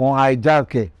àwọn kan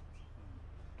hijack ẹ̀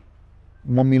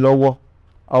mọ́ mi lọ́wọ́.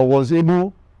 I was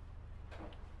able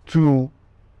to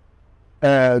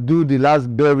do the last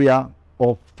burial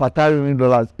of Fatai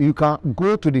Dollars. You can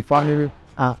go to the family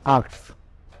and ask.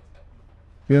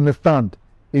 You understand?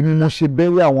 Èmi mo ṣe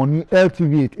burial wọn ní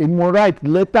LTV8. Èmi mo write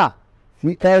letter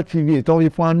sí LTV8 tó ń fi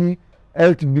fún wa ní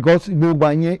LTV, because gbogbo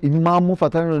àyẹn èmi máa mú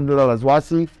Fatai Dollars wá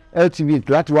sí LTV8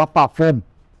 láti wá perform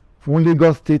fún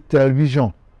Lagos State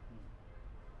Television.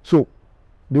 So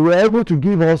they were able to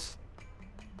give us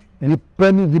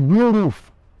the blue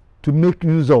roof to make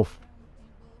use of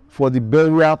for the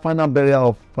final burial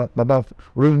of Baba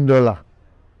Rolling Dollar.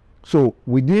 So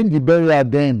we did the burial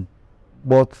then,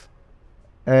 but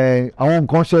àwọn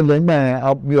nǹkan ṣẹlẹ̀ nígbà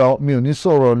yẹn mi ò ní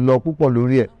sọ̀rọ̀ lọ púpọ̀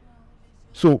lórí ẹ̀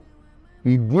so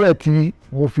ìgbúrẹ̀ tí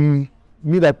mo fi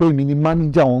nígbà pé mi ni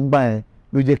manager wọn gbà yẹn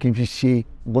ló jẹ́ kí n fi ṣe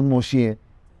nǹkan tí mo ṣe yẹn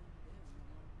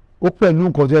ó pẹ̀lú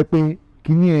nǹkan tó yẹ pé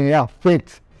kí ni ẹ̀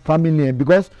affect family yẹn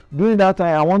because during that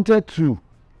time I wanted to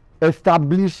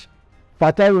establish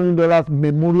Fatai Rolling Dollars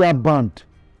Memorial Band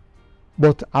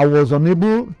but I was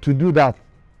unable to do that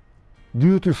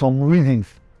due to some reasons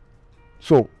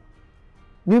so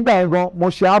nígbà yẹn gan mo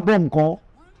ṣe album kan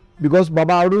because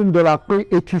Baba Rolling Dollars pé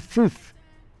 86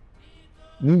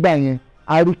 nígbà yẹn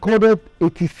I recorded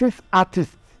 86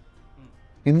 artists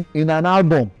in an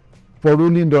album for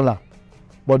Rolling Dollars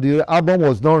but the album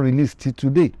was not released till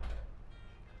today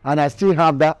and I still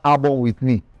have that album with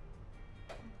me.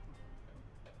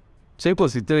 ṣé kò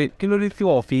sí tẹ́lẹ̀ kí ló dé tí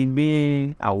wọ́n fi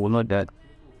gbé àwòrán dà.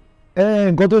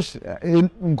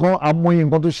 nǹkan amóye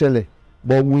nǹkan tó ṣẹlẹ̀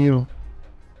but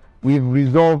we've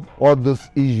resolved all those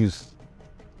issues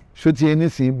ṣó ti ẹni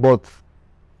sí but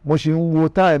mo ṣe ń wo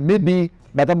time maybe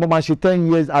by the time mo máa ṣe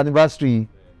 10 years anniversary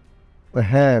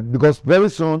because very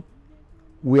soon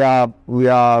we are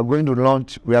going to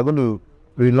relaunch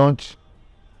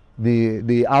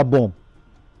the album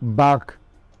back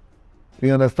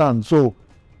you understand so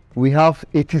we have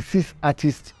 86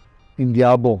 artists in the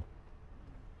album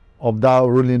of that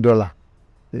Rolling Dollar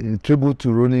a tribute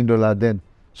to Rolling Dollar then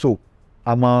so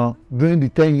during the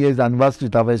 10 years anniversary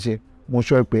ta fẹ́ ṣe mo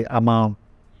sọ pé a máa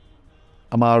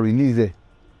release it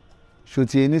ṣó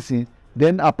ti ẹni sìn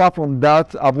then apart from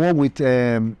that I've worked with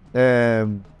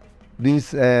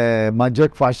this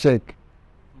Majek Fashek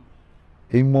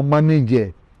mo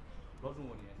manager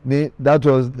that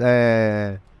was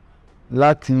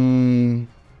láti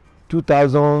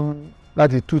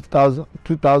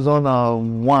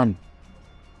 2001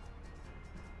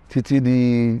 títí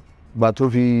di ìgbà tó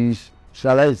fi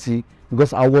ṣaláìsí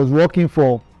because I was working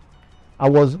for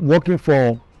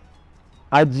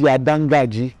Aji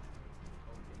Adangaji.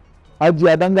 Aji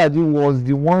Adangaji was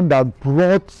the one that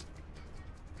brought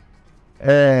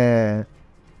Majek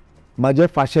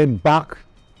Fashek back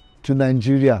to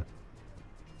Nigeria.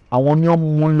 Àwọn ní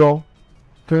ọmọ lọ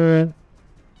fún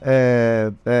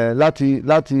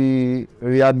láti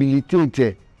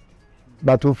rehabilitate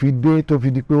gbà tó fi dé tó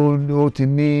fi di pé ó ti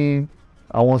ní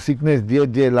àwọn sickness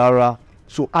díẹ̀díẹ̀ lára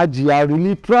so Aji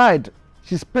really tried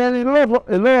she spent a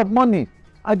lot of money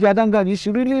Aji Adangaji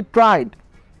she really tried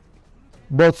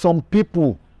but some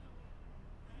people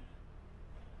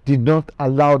did not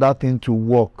allow that thing to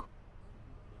work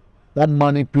wọ́n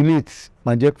manipulate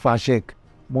Majek Fashek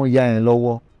wọ́n yá ẹ̀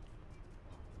lọ́wọ́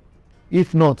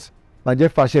if not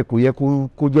Majek Fashek kò yẹ kó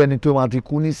jẹ́ ẹni tó máa ti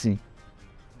kú nísìn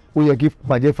ó yẹ kí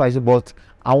Majek Fashek but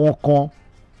àwọn kan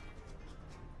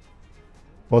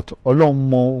but Ọlọ́run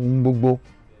mọ ohun gbogbo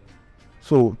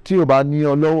so tí o bá ní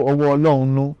ọwọ́ Ọlọ́run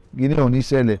nú gíní ò ní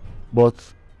ṣẹlẹ̀ but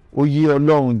ó yé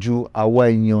Ọlọ́run ju àwa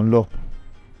èèyàn lọ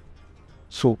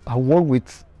so I work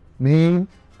with me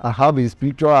I have his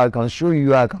picture I can show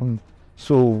you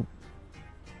so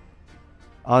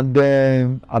and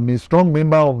I'm a strong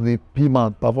member of the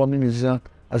PMAN Performing Musicians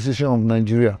Association of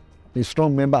Nigeria a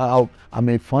strong member I'm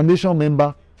a foundation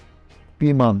member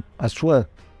PMAN as well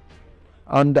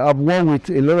and I've worked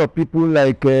with a lot of people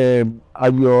like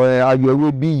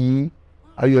Ayorebiyi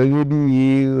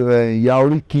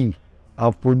Yaoriki.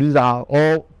 I've produced her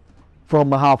all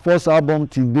from her first album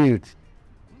to date.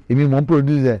 Èmi mo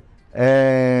producer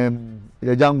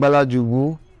Yajangbala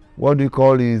Jugu, what do you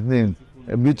call his name?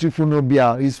 Beautiful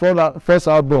Nubia. His first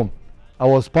album, I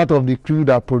was part of the crew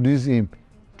that produced him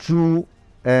through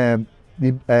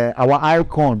our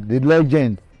icon, the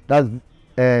legend. That's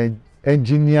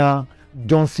engineer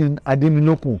Johnson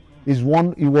Ademilokun.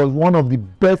 He was one of the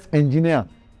best engineer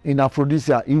in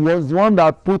Aphrodisia. He was the one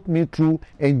that put me through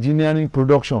engineering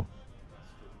production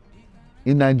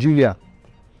in Nigeria.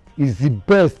 He's the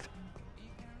best.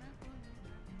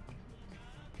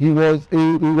 He was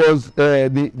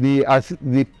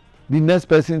the next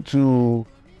person to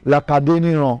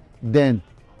Lakadeniran then.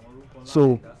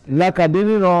 So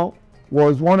Lakadeniran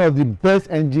was one of the best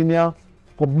engineers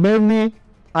for many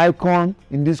icons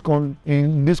in this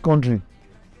country.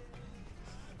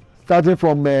 Starting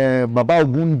from Baba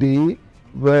Ogunde,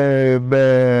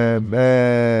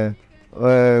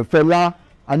 Fela,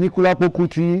 Anikulapo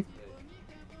Kuti,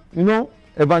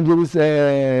 Evangelist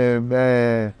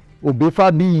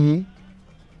Obefabiyi,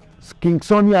 King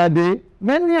Sunny Ade,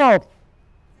 many of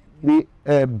the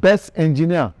best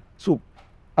engineer. So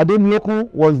Ademilokun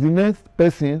was the next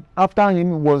person. After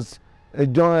him was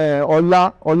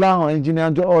Olahan,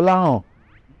 engineer Olahan,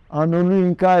 and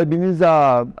Oluyinka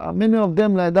Ebenezer, many of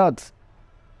them like that.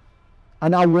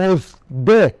 and I was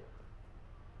there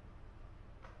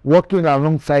working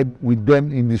alongside with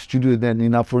them in the studio then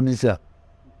in Aphrodisia.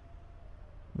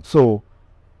 So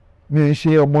mi n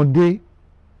ṣe ọmọdé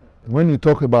when you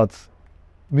talk about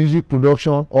music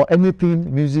production or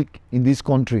anything music in this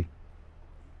country.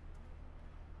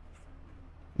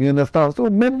 You understand? So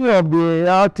many of the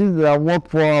artists that I work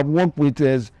for, I've worked with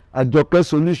Ajoke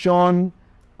Solution,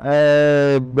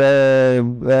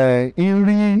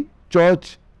 Inri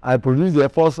Church. I produced their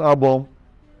first album,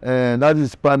 that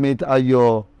is Primate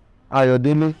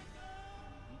Ayodele.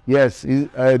 Yes,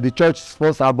 the church's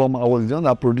first album. I was the one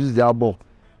that produced the album.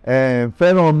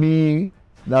 Fẹ́rànmi,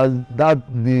 that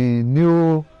the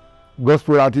new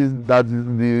gospel artist that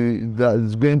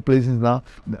is going places now.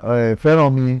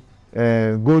 Fẹ́rànmi,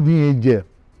 Golden Angel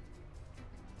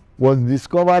was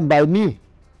discovered by me,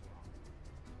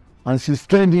 and she's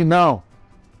trending now.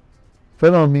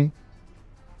 Fẹ́rànmi.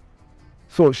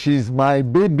 So she's my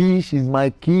baby, she's my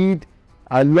kid.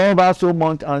 I love her so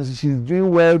much, and she's doing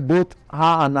well, both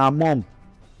her and her mom.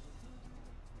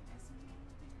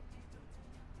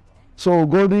 So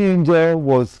Golden Angel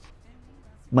was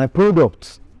my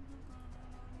product.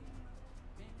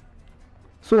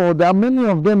 So there are many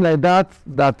of them like that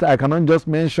I cannot just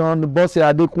mention. Bose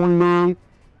Adekunle,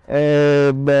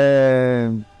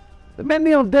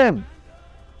 many of them.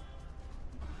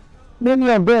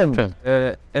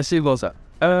 Ẹ ṣé gan sà.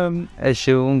 Ẹ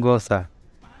ṣeun gan sà.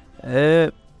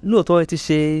 Lóòótọ́ ẹ ti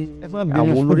ṣe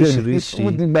àwọn olóríṣiríṣi.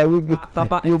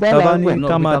 Bàbá ní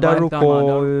ká máa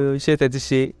dárúkọ iṣẹ́ tẹ́ ti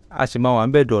ṣe, a sì máa wà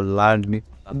ń bẹ̀ dọ̀la ni.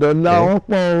 Dọ̀la wọ́n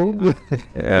pọ̀ o.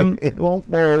 Wọ́n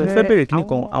pọ̀ o. Mo fẹ́ bèrè kíní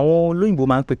kan, àwọn olóyìnbó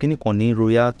máa ń pè kíní kan ní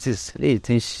royalties, léyìí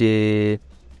tí ń ṣe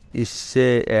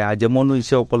iṣẹ́ àjẹmọ́nú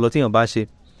iṣẹ́ ọpọlọ tí èèyàn bá ṣe.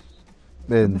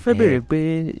 Mo fẹ́ bèrè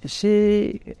pé ṣé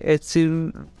ẹ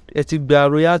ti gba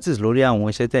royalties lórí àwọn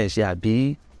iṣẹ́ tẹ́ ẹ ṣe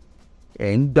àbí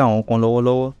ẹ̀ ń gbà wọn kan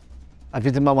lọ́wọ́lọ́wọ́? Àfi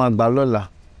tí máa gbà lọ́la.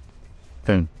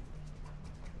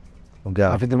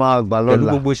 Àfi tí máa gbà lọ́la. Pẹ̀lú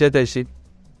gbogbo iṣẹ́ tẹ́ ẹ ṣe.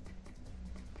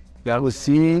 Kò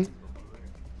sí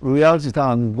royalty tá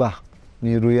à ń gbà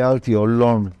ní royalty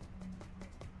Ọlọ́run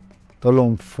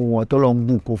tọ́lọ́run fún wọn, tọ́lọ́run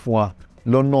bùkún fún wa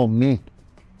lọ́nà míì.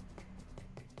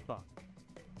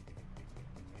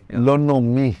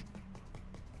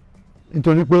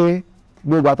 Nítorí pé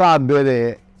gbogbo àtà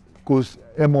bẹ̀rẹ̀ kò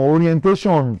ẹ̀mọ̀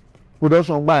orientation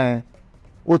production gbà yẹn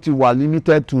ó ti wà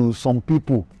limited to some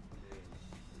people.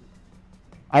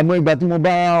 Àmọ́ ìgbà tí mo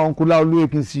bá Uncle Laolu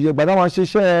Ekinsi ìgbà táwọn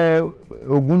ṣiṣẹ́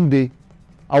Ogunde,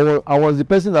 I was the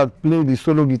person that played the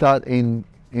solo guitar in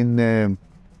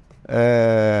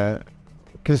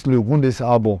Kingsley Ogunde's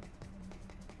album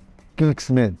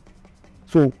Kingsmen.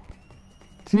 So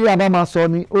tí a bá máa sọ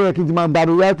ni ó yẹ kí n ti máa gba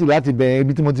royalty láti bẹ̀rẹ̀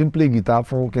ibi tí mo ti ń play guitar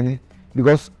fún kínní,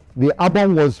 because the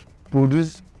album was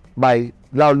produced by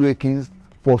Laolu Ekins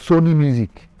for Sony Music.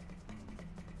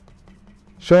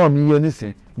 Ṣọ́ọ̀ mi yẹ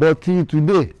nísìn, but till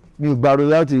today mi ò gba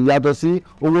royalty yàtọ̀ sí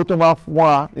owó tó máa fún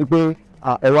wa pé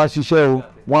ẹ wá ṣiṣẹ́ o,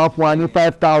 wọ́n á fún wa ní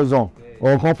 5,000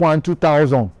 ọ̀kan fún wa ní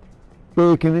 2,000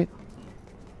 pé kínní.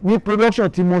 Ní production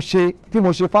tí mo ṣe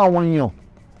fáwọn èèyàn,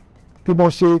 tí mo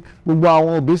ṣe gbogbo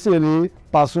àwọn Obesere,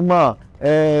 Pasuma,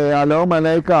 Alao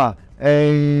Malaika,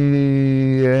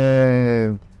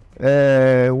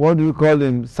 what do you call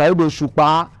him, Saheed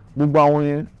Osupa, gbogbo àwọn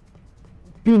yẹn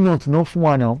peanut náà fún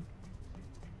wa náà.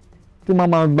 Tí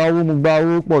màá gba owó, mo gba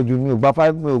owó pọ̀ jù, mi ò gba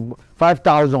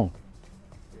 5,000.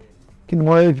 Kí ni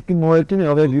wọ́n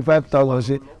fẹ́ fi 5,000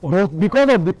 ṣe? But because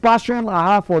of the passion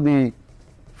I have for the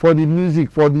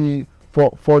music, for the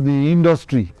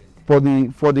industry, for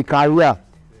the career,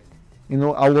 you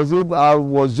know, I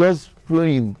was just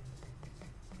playing.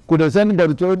 Could there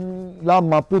anybody to let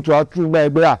me put her through my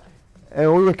brother?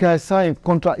 Can I sign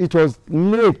contract? It was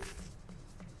late.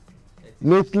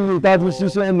 That was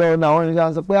just now. And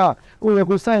I said, "Yeah, we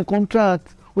could sign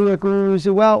contract. We could say,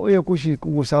 well, we could she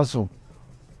was also."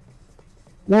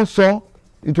 One saw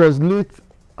it was late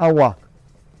hour.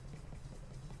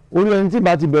 Only anything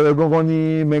but the gangan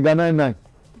ni Mega 99.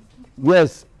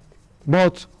 Yes,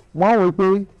 but wọ́n wò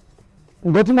pé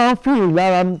nǹkan tí máa ń fìrì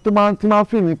lára tí máa ń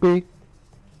fìrì ni pé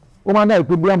ó máa ń dàbí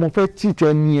pé bóyá mo fẹ́ cheat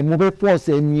ẹni yẹn, mo fẹ́ force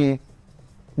ẹni yẹn,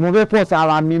 mo fẹ́ force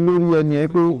ara mi lórí ẹni yẹn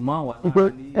pé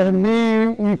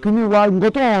ẹni ìkíní wa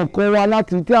nǹkan tó hàn kọ́ wa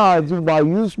láti tí a ti wà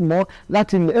use mọ́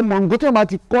láti lẹ̀ ẹ mọ̀ nǹkan tó máa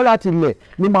ti kọ́ láti lẹ̀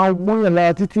ní máa múyàn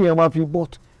lára títí yẹn máa fi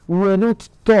but we were not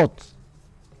taught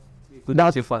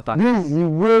that this is the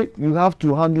way you have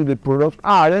to handle the product.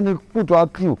 Then put our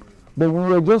crew. But we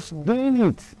were just doing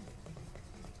it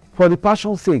for the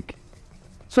passion's sake.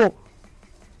 So,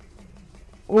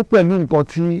 ó pẹ̀lú nǹkan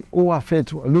tí ó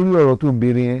affect lórí ọ̀rọ̀ tó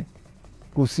béèrè yẹn,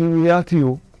 kò sí reality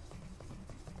o,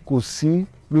 kò sí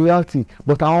royalty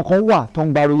but àwọn kan wà tó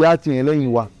ń gba royalty yẹn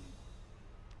lẹ́yìn wa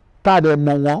tá a dẹ̀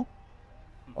mọ̀ wọ́n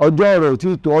ọjọ́ rẹ̀ ò tí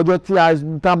ì tó ọjọ́ tí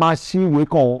a máa ṣí ìwé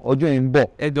kan ọjọ́ yẹn ń bọ̀.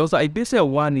 ẹ̀jọ̀ sá ìgbésẹ̀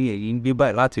wa ni ẹ̀yin ń gbé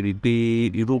báyìí láti rí i pé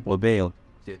irú pọ̀ bẹ́ẹ̀ yẹn.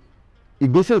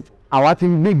 ìgbésẹ̀ àwa ti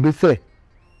ń gbé ìgbésẹ̀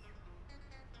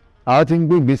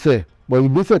but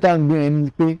ìgbésẹ̀ tá à ń gbé yẹn ni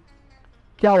pé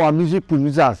kí our music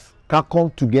producers can come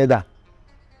together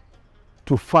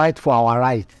to fight for our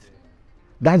rights.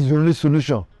 That's the only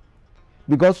solution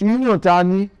because union ta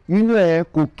ni union ẹ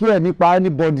kò care nípa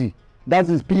anybody. That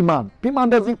is P-Man. P-Man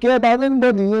doesn't care about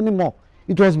anybody anymore.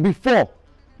 It was before.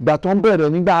 Ìgbà tó ń bẹ̀rẹ̀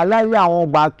nígbà aláyé àwọn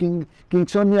ọba King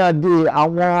Sunny Adé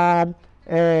àwọn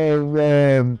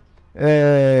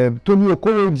Tony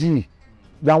Okoroji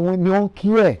làwọn ni wọ́n kí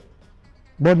ẹ̀.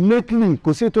 But lately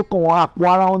kò sí ètò kan wọn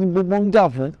àpò ara wọn ní gbogbo ń jà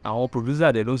fún. àwọn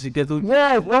producer dẹ̀ ló ń ṣiṣẹ́ tó.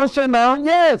 Yes, wọ́n ṣe náà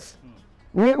yes.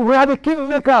 We are the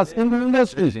kingmakers in the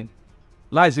industry.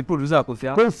 láìsí producer kò sí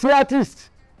á. Kò sí artist.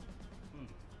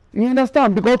 You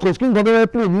understand because kò sí nǹkan tó fẹ́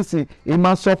play nísìn èyí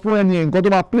máa sọ fún ẹni nǹkan tó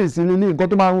máa play sí lílé nǹkan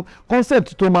tó máa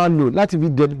concept tó máa lò láti fi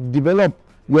develop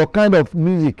your kind of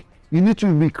music. You need to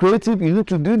be creative, you need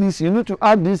to do this, you need to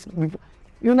add this.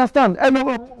 You understand?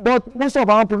 But most of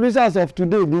our producers of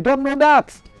today, they don't know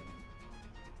that.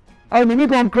 I mean, we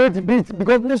can create beats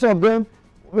because most of them,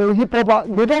 hip hop,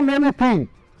 they don't know anything.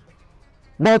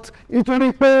 But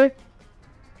nítorí pé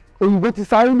òyìnbó ti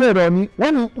sáré bẹ̀rẹ̀ ni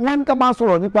wọ́n ká máa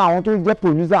sọ̀rọ̀ nípa àwọn tó jẹ́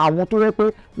producer àwọn tó rẹ́ pé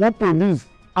wọ́n produce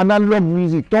analog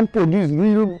music tó ń produce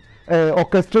real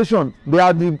orchestration they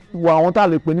are the àwọn tá a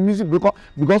lè pè ní music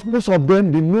because most of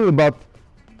them they know about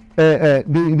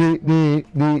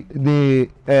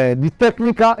the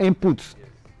technical inputs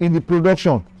in the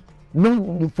production.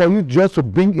 No, for you just to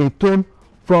bring a tone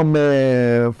from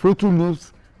Fruity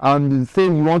Loops and say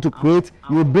you want to create,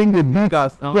 you bring the beat.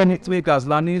 Makers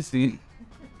lani sí.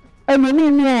 ẹ̀mí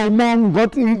ní ọmọ nǹkan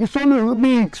tí sólù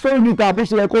bí sólù guitar bó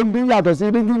ṣe yẹ kó dún yàtọ̀ sí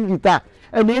rhythm guitar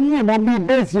ẹ̀mí ní ìmọ̀ bí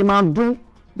bass ṣe máa dún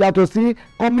yàtọ̀ sí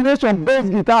combination bass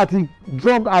guitar àti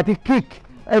drum àti kick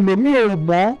ẹ̀mí ní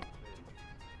ìmọ̀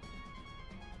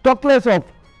talk less of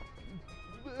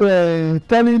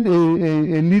telling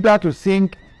a leader to sing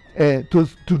to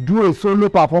do a solo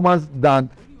performance than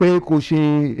pé kò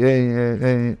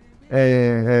ṣe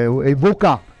a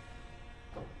vocal.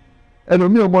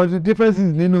 ẹlòmíì mọ the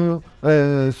differences nínú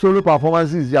solo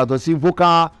performances yàtọ̀ sí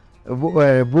vocal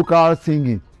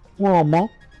singing wọn mọ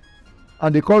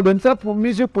and they call themselves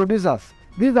music producers.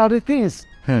 These are the things.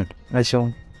 ẹ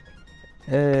ṣeun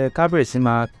kábẹ̀rẹ̀sì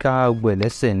máa ká gbogbo ẹ̀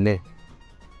lẹ́sẹ̀ ńlẹ̀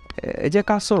ẹ jẹ́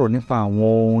ká sọ̀rọ̀ nípa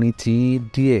àwọn orin tí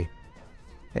díẹ̀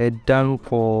ẹ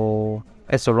dárúkọ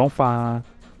ẹ sọ̀rọ̀ nípa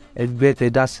ẹgbẹ́ tẹ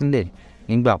dá sílẹ̀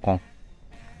nígbà kan.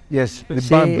 Yes, the ṣé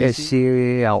band ẹ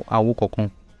ṣe àwo kọ̀ọ̀kan.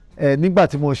 nígbà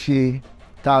tí mo ṣe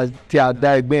tí a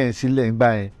dá ẹgbẹ́ yẹn sílẹ̀ nígbà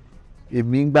yẹn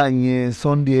èmi gbà yẹn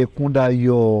Sunday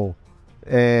Ẹkúndayọ̀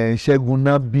Ṣẹ́gun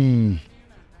Nábì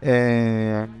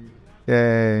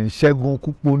Ṣẹ́gun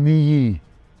Kúpọ̀níyì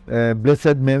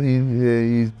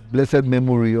blessed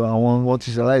memory àwọn wọn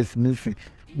ti ṣaláìsí nísìn.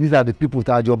 These are the people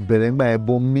tá a jọ bẹ̀rẹ̀ nígbà yẹn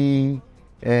Bùnmi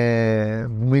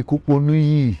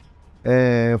Kúpọ̀níyì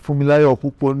Fúnmiláyọ̀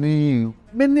Kúpọ̀níyì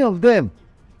many of them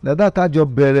dada tá a jọ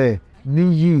bẹ̀rẹ̀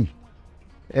Níyì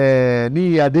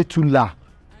Adétúlà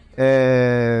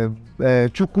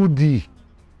Chukwudi.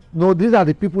 No, these are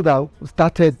the people that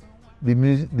started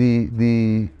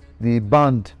the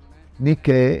band.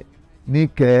 Níkẹ́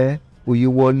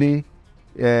Oyèwọlé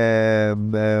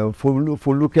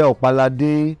Folúkẹ́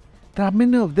Ọ̀páládé. There are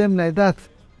many of them like that.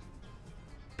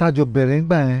 Tájọ bẹ̀rẹ̀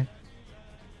ńgbà yẹn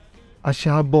a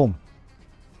ṣe album.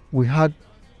 We had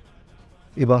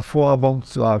about 4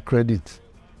 albums to our credit.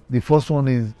 The first one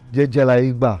is Jẹ́jẹ́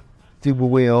Láyé Gbà tí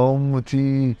gbogbo èèyàn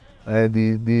tí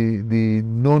the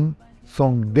known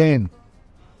song then.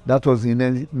 That was in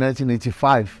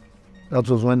 1985. That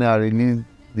was when I released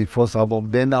the first album.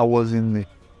 Then I was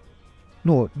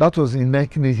that was in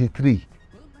 1983.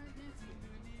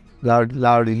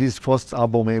 La released first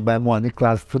album by mo ní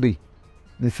class 3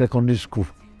 ní secondary school.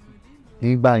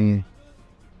 Nígbà yẹn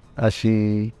a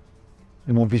ṣe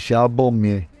ni mo fi ṣe album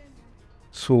yẹn.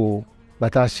 So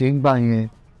bàtà ṣe ń gbà yẹn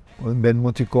bẹ́ẹ̀ ni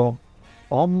mo ti kọ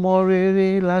ọmọ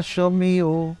rere láṣọ mi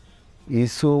o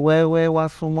èso wẹ́wẹ́ wá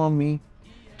súnmọ́ mi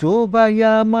tó bá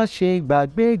yá má ṣe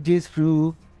gbàgbé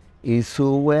Jésù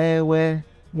èso wẹ́wẹ́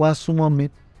wá súnmọ́ mi.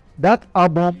 That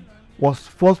album was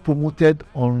first promoted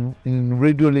in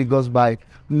Radio Lagos by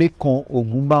Lékan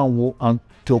Ògúnbànwò and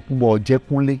Tòkunbọ̀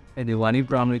Ọ̀jẹ́kúnlé. ẹ̀dẹ̀ wà ní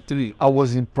primary 3. I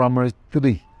was in primary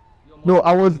 3.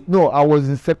 I was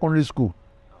in secondary school,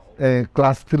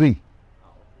 class 3.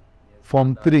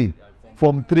 Form 3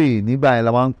 nígbà yẹn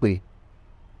la máa ń pè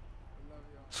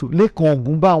So Lekan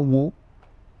Ogunbanwo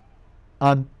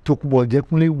and Tokunbo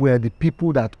Ojekunle were the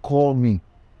people that called me,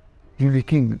 Julie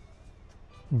King,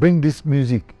 bring this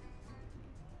music.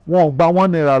 Wọ́n gba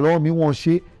 £1 lọ́wọ́ mi, wọ́n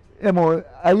ṣe ẹ mọ̀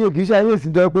ayé kìí ṣe ayé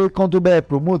ìsìn tó yẹ pé kán tó bẹ́ẹ̀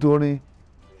promote orin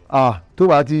tó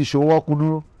bá ti ṣòwò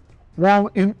ọkùnrin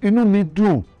wọ́n inú mi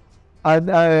dùn à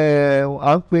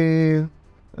ń pè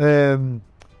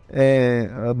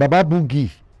Baba Boogie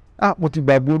mo ti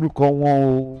gbàgbé orúkọ wọn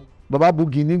o Baba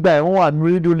Boogie nígbà yẹn wọ́n wà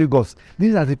ní Radio Lagos.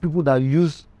 These are the people that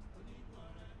use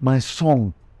my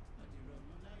song.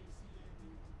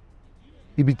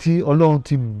 Ibi tí Ọlọ́run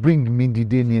ti bring mi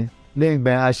dìde nìyẹn. Lẹ́yìn ìgbà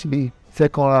yẹn a ṣe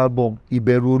second album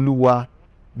Ìbẹ̀rù Olúwa,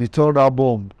 the third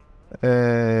album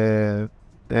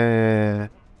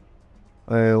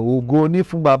Ògo Ní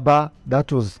Fún Bàbá,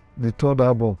 that was the third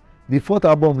album. The fourth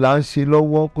album là ń ṣe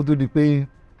lọ́wọ́ kó tó di pé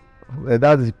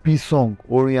that's the peace song,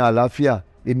 orin àlàáfíà.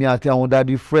 Èmi àti àwọn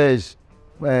Daddy Fresh,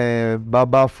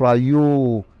 Baba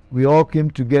Frayo, we all came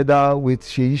together with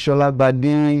Seyi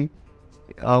Solagbade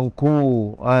and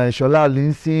co. Shola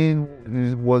Linson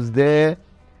was there.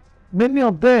 Many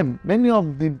of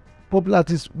the popular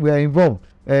artists were involved.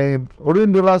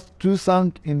 Orindola too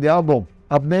sang in the album.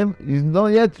 It's not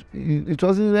yet, it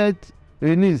wasn't yet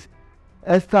released.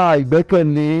 Esther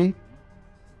Igbekele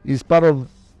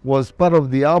was part of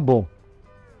the album.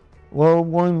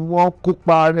 Wọ́n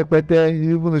kópa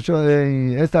rẹpẹtẹ, even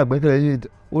Esther Igbekele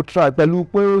ó try pẹ̀lú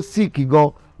pé ó sick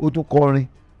gan, ó tún kọrin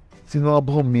sínú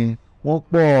album mi. Wọ́n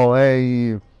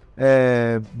pọ̀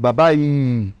bàbá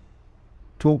yìí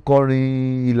tó ń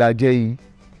kọrin Ìlàjẹ yìí,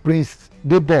 Prince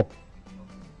Debo,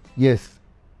 yes,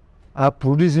 I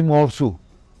produce him also.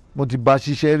 Mo ti bá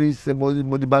ṣiṣẹ́ rí,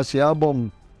 mo ti bá ṣe album,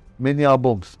 many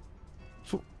albums,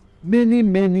 so many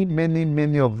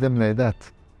of them like that.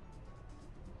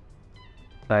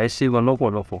 Ẹ ṣe wọn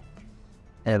lọ́pọ̀lọpọ̀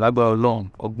lágbára Ọlọ́run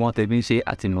ọgbọ́n tẹ̀mí ṣe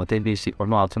àti ìmọ̀ tẹ̀mí ṣe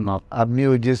Ọlọ́run àtúnmọ̀. Àmín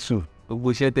o Jésù.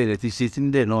 Gbogbo iṣẹ́ tẹ̀lé ti ṣe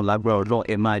sílẹ̀ náà lágbára Ọlọ́run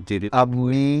ẹ máa jèrè.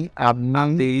 Àmín.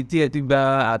 Àtẹ̀yí tí ẹ ti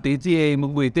gba àtẹ̀yí tí ẹ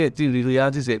gbogbo ìtẹ̀ tí ìrírí á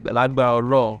ti ṣe lágbára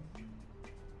Ọlọ́run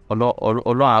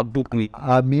àbùkún.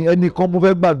 Àmín. Ẹnìkan mo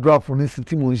fẹ́ gbàdúrà fún nísìnyí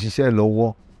tí mo ń ṣiṣẹ́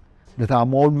lọ́wọ́, that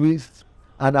I'm always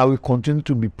and I will continue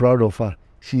to be proud of her.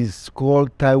 She is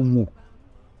called Taiwo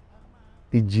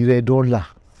Ejiredola.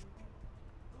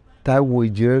 Taiwo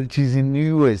Ejire, she's in the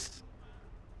US.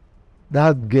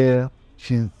 That girl,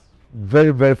 she's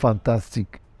very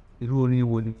fantastic. Irú orin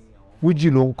wo ni? Fuji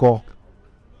ló ń kọ,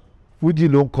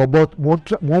 but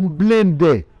wọ́n blend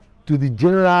there to the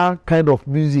general kind of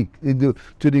music,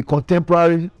 to the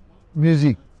contemporary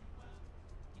music.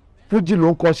 Fuji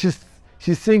ló ń kọ,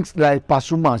 she sings like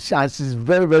Pasuma, and she's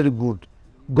very good.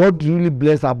 God really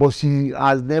bless her, but she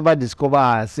has never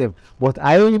discovered herself. But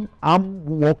I'm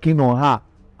working on her.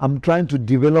 I'm trying to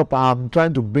develop her. I'm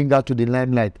trying to bring her to the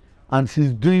limelight. And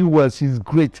she's doing well. She's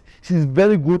great. She's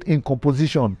very good in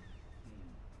composition.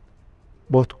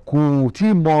 But kò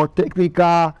tí more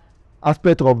technical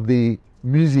aspect of the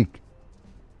music.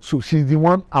 So she's the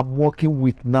one I'm working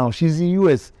with now. She's in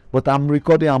US, but I'm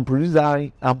producing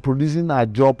her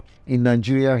job in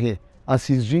Nigeria here. And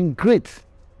she's doing great.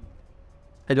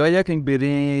 Ẹ̀jọ̀ ẹ jẹ́ kí n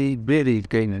béèrè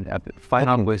ìkẹyìn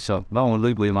final question báwọn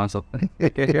olóyìnbó yìí máa ń sọ.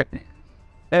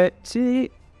 Tí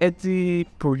ẹ ti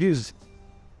produce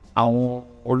àwọn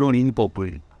olórin hip hop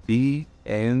rẹ̀ bí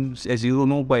ẹ sì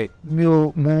ronú pa ẹ̀.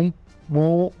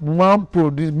 mo máa ń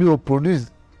produce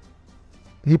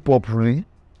hip hop rí,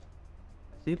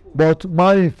 but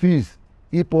my infuse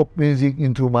hip hop music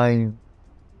into my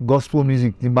gospel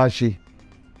music ní bá ṣe.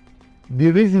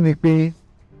 The reason ni pé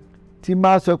tí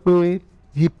máa sọ pé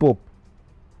hip hop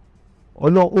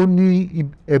Ọlọ́run ó ní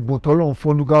ẹ̀bùn tọ́lọ́run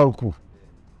fún olúkálùkù,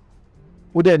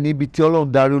 ó dẹ̀ níbi tí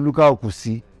Ọlọ́run darí olúkálùkù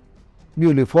sí. Mi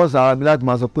ò lè force ara mi láti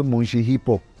máa sọ pé mò ń ṣe hip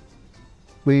hop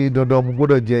pé dandan mo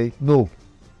gbọ́dọ̀ jẹ, no.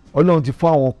 Ọlọ́run ti fún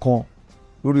àwọn kan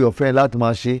lórí ọ̀fẹ́ láti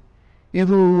máa ṣe.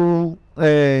 Irú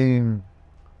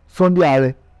Sunday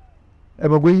Ààrẹ ẹ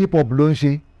mọ̀ pé hip hop ló ń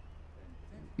ṣe,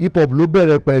 hip hop ló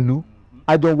bẹ̀rẹ̀ pẹ̀lú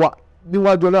àjọ wa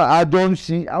níwájú Ọlọ́run, àjọ ń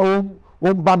ṣe ó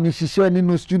ń bá mi ṣiṣẹ́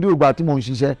nínú studio ìgbà tí mò ń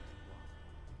ṣiṣẹ́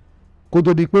kó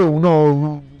tó di pé òun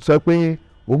náà sọ pé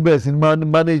òun bẹ̀rẹ̀ sí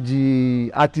manage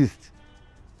artist.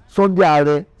 Sunday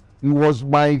Ààrẹ, he was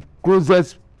my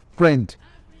closest friend.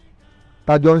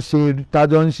 Tájọ ń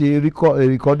ṣe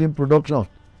recording production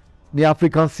ní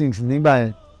African Sings nígbà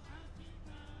yẹn.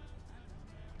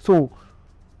 So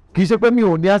kì í ṣe pé mi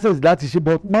ò ní access láti ṣe,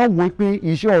 but máa wò pé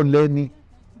iṣẹ́ ọ̀lẹ ni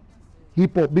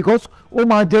hip hop, because ó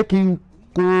máa jẹ́ kí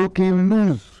n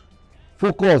lose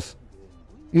focus,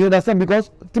 you understand, because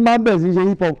tí máa bẹ̀rẹ̀ sí ṣe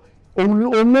hip hop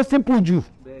òun ló simple jù.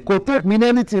 kò take me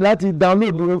anything láti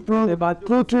download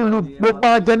through mo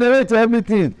pa generate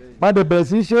everything má dẹ̀ bẹ̀rẹ̀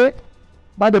sí ṣe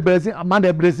má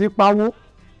dẹ̀ bẹ̀rẹ̀ sí pawó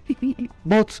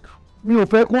but mi ò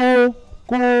fẹ́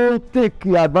kó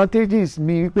take advantages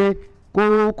mi pé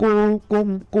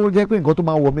kó jẹ́ pé nǹkan tó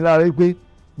máa wọ̀ mí lára pé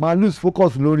máa lose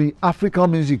focus lórí African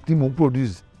music tí mo ń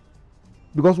produce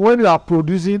because when you are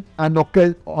producing an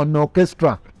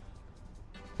orchestra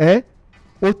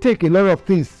ó take a lot of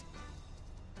things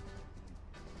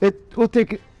ó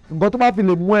take nǹkan tó bá fi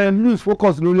lè mú ẹ lose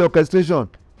focus lórí orchestration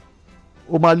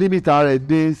ó máa limit ara ẹ̀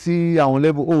dé sí àwọn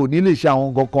level ó ní lè ṣe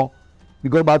àwọn kankan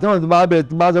because bàtí wọn ti máa bẹ̀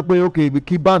tí máa sọ pé ok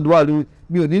kí band wà lórí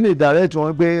mi ò ní lè direct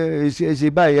wọn pé ẹ ṣe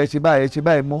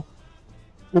báyìí mọ́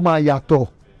ó máa yàtọ̀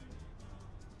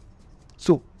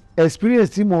so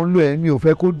experience tí mo ń lò ẹ̀ mi ò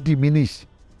fẹ́ kó diminish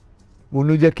mo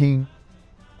ló jẹ́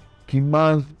kí n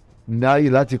máa náyè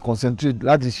láti concentrate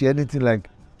láti ṣe anything like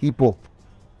hip hop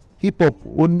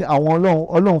ó ní àwọn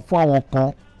ọlọ́run fún àwọn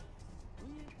kan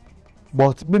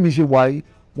but bí mi ṣe wà yìí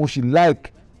mo ṣì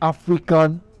like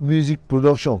African music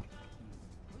production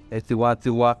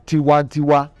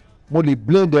tiwantiwa mo lè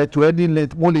blend ẹ to any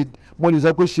length mo lè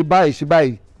sọ pé ṣe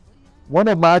báyìí one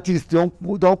of my artists tó ń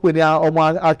pè ní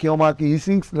ọmọ akin he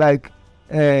sings like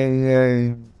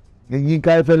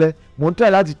Yínká Ayéfẹ́lẹ́ mo ń try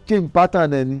láti change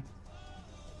pattern ẹ ni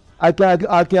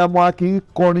akin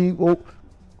kọrin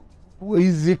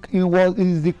is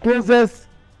the closest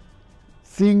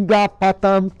singer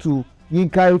pattern to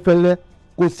Yínká Ayéfẹ́lẹ́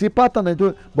kò sí pattern ẹ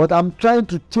tó but I'm trying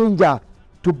to change her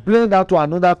to blend her to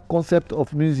another concept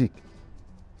of music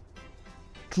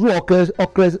through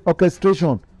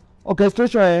orchestration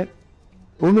ẹ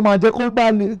òun ló máa jẹ́ kó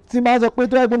bá tí máa sọ pé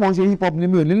tó yẹ pé mo ń ṣe hip hop ni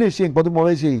mi ò ní lè ṣe nǹkan tó mo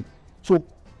fẹ́ ṣe yìí so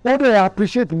wọ́n dẹ̀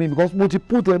appreciate me because mo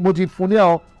ti fún ní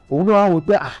ọ òun náà wò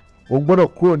pé òun gbọ́dọ̀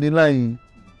kúrò ní line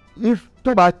if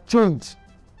tó bá change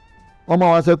wọ́n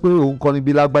máa wá sọ pé òun kọ́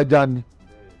níbi lágbájá ni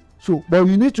so but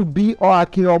you need to be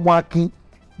ọmọ akin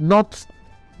not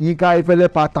Yínká Ayéfẹ́lẹ́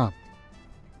pattern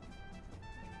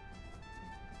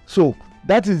so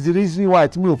that is the reason why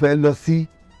tí mi ò fẹ́ lọ sí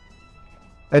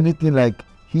anything like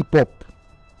hip hop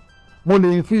mo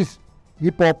lè infuse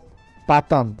hip hop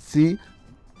pattern sí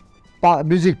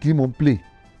music tí mo ń play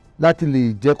láti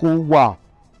lè jẹ́ kó wà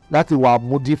láti wà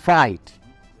modified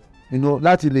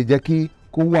láti lè jẹ́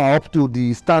kó wà up to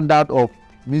the standard of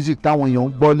music táwọn èèyàn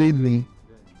ń gbọ́ lẹ́ni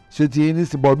ṣe ti ní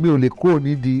sí but mi ò lè kúrò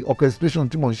ní the orchestration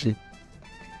tí mo ń ṣe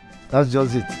that's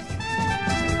just it.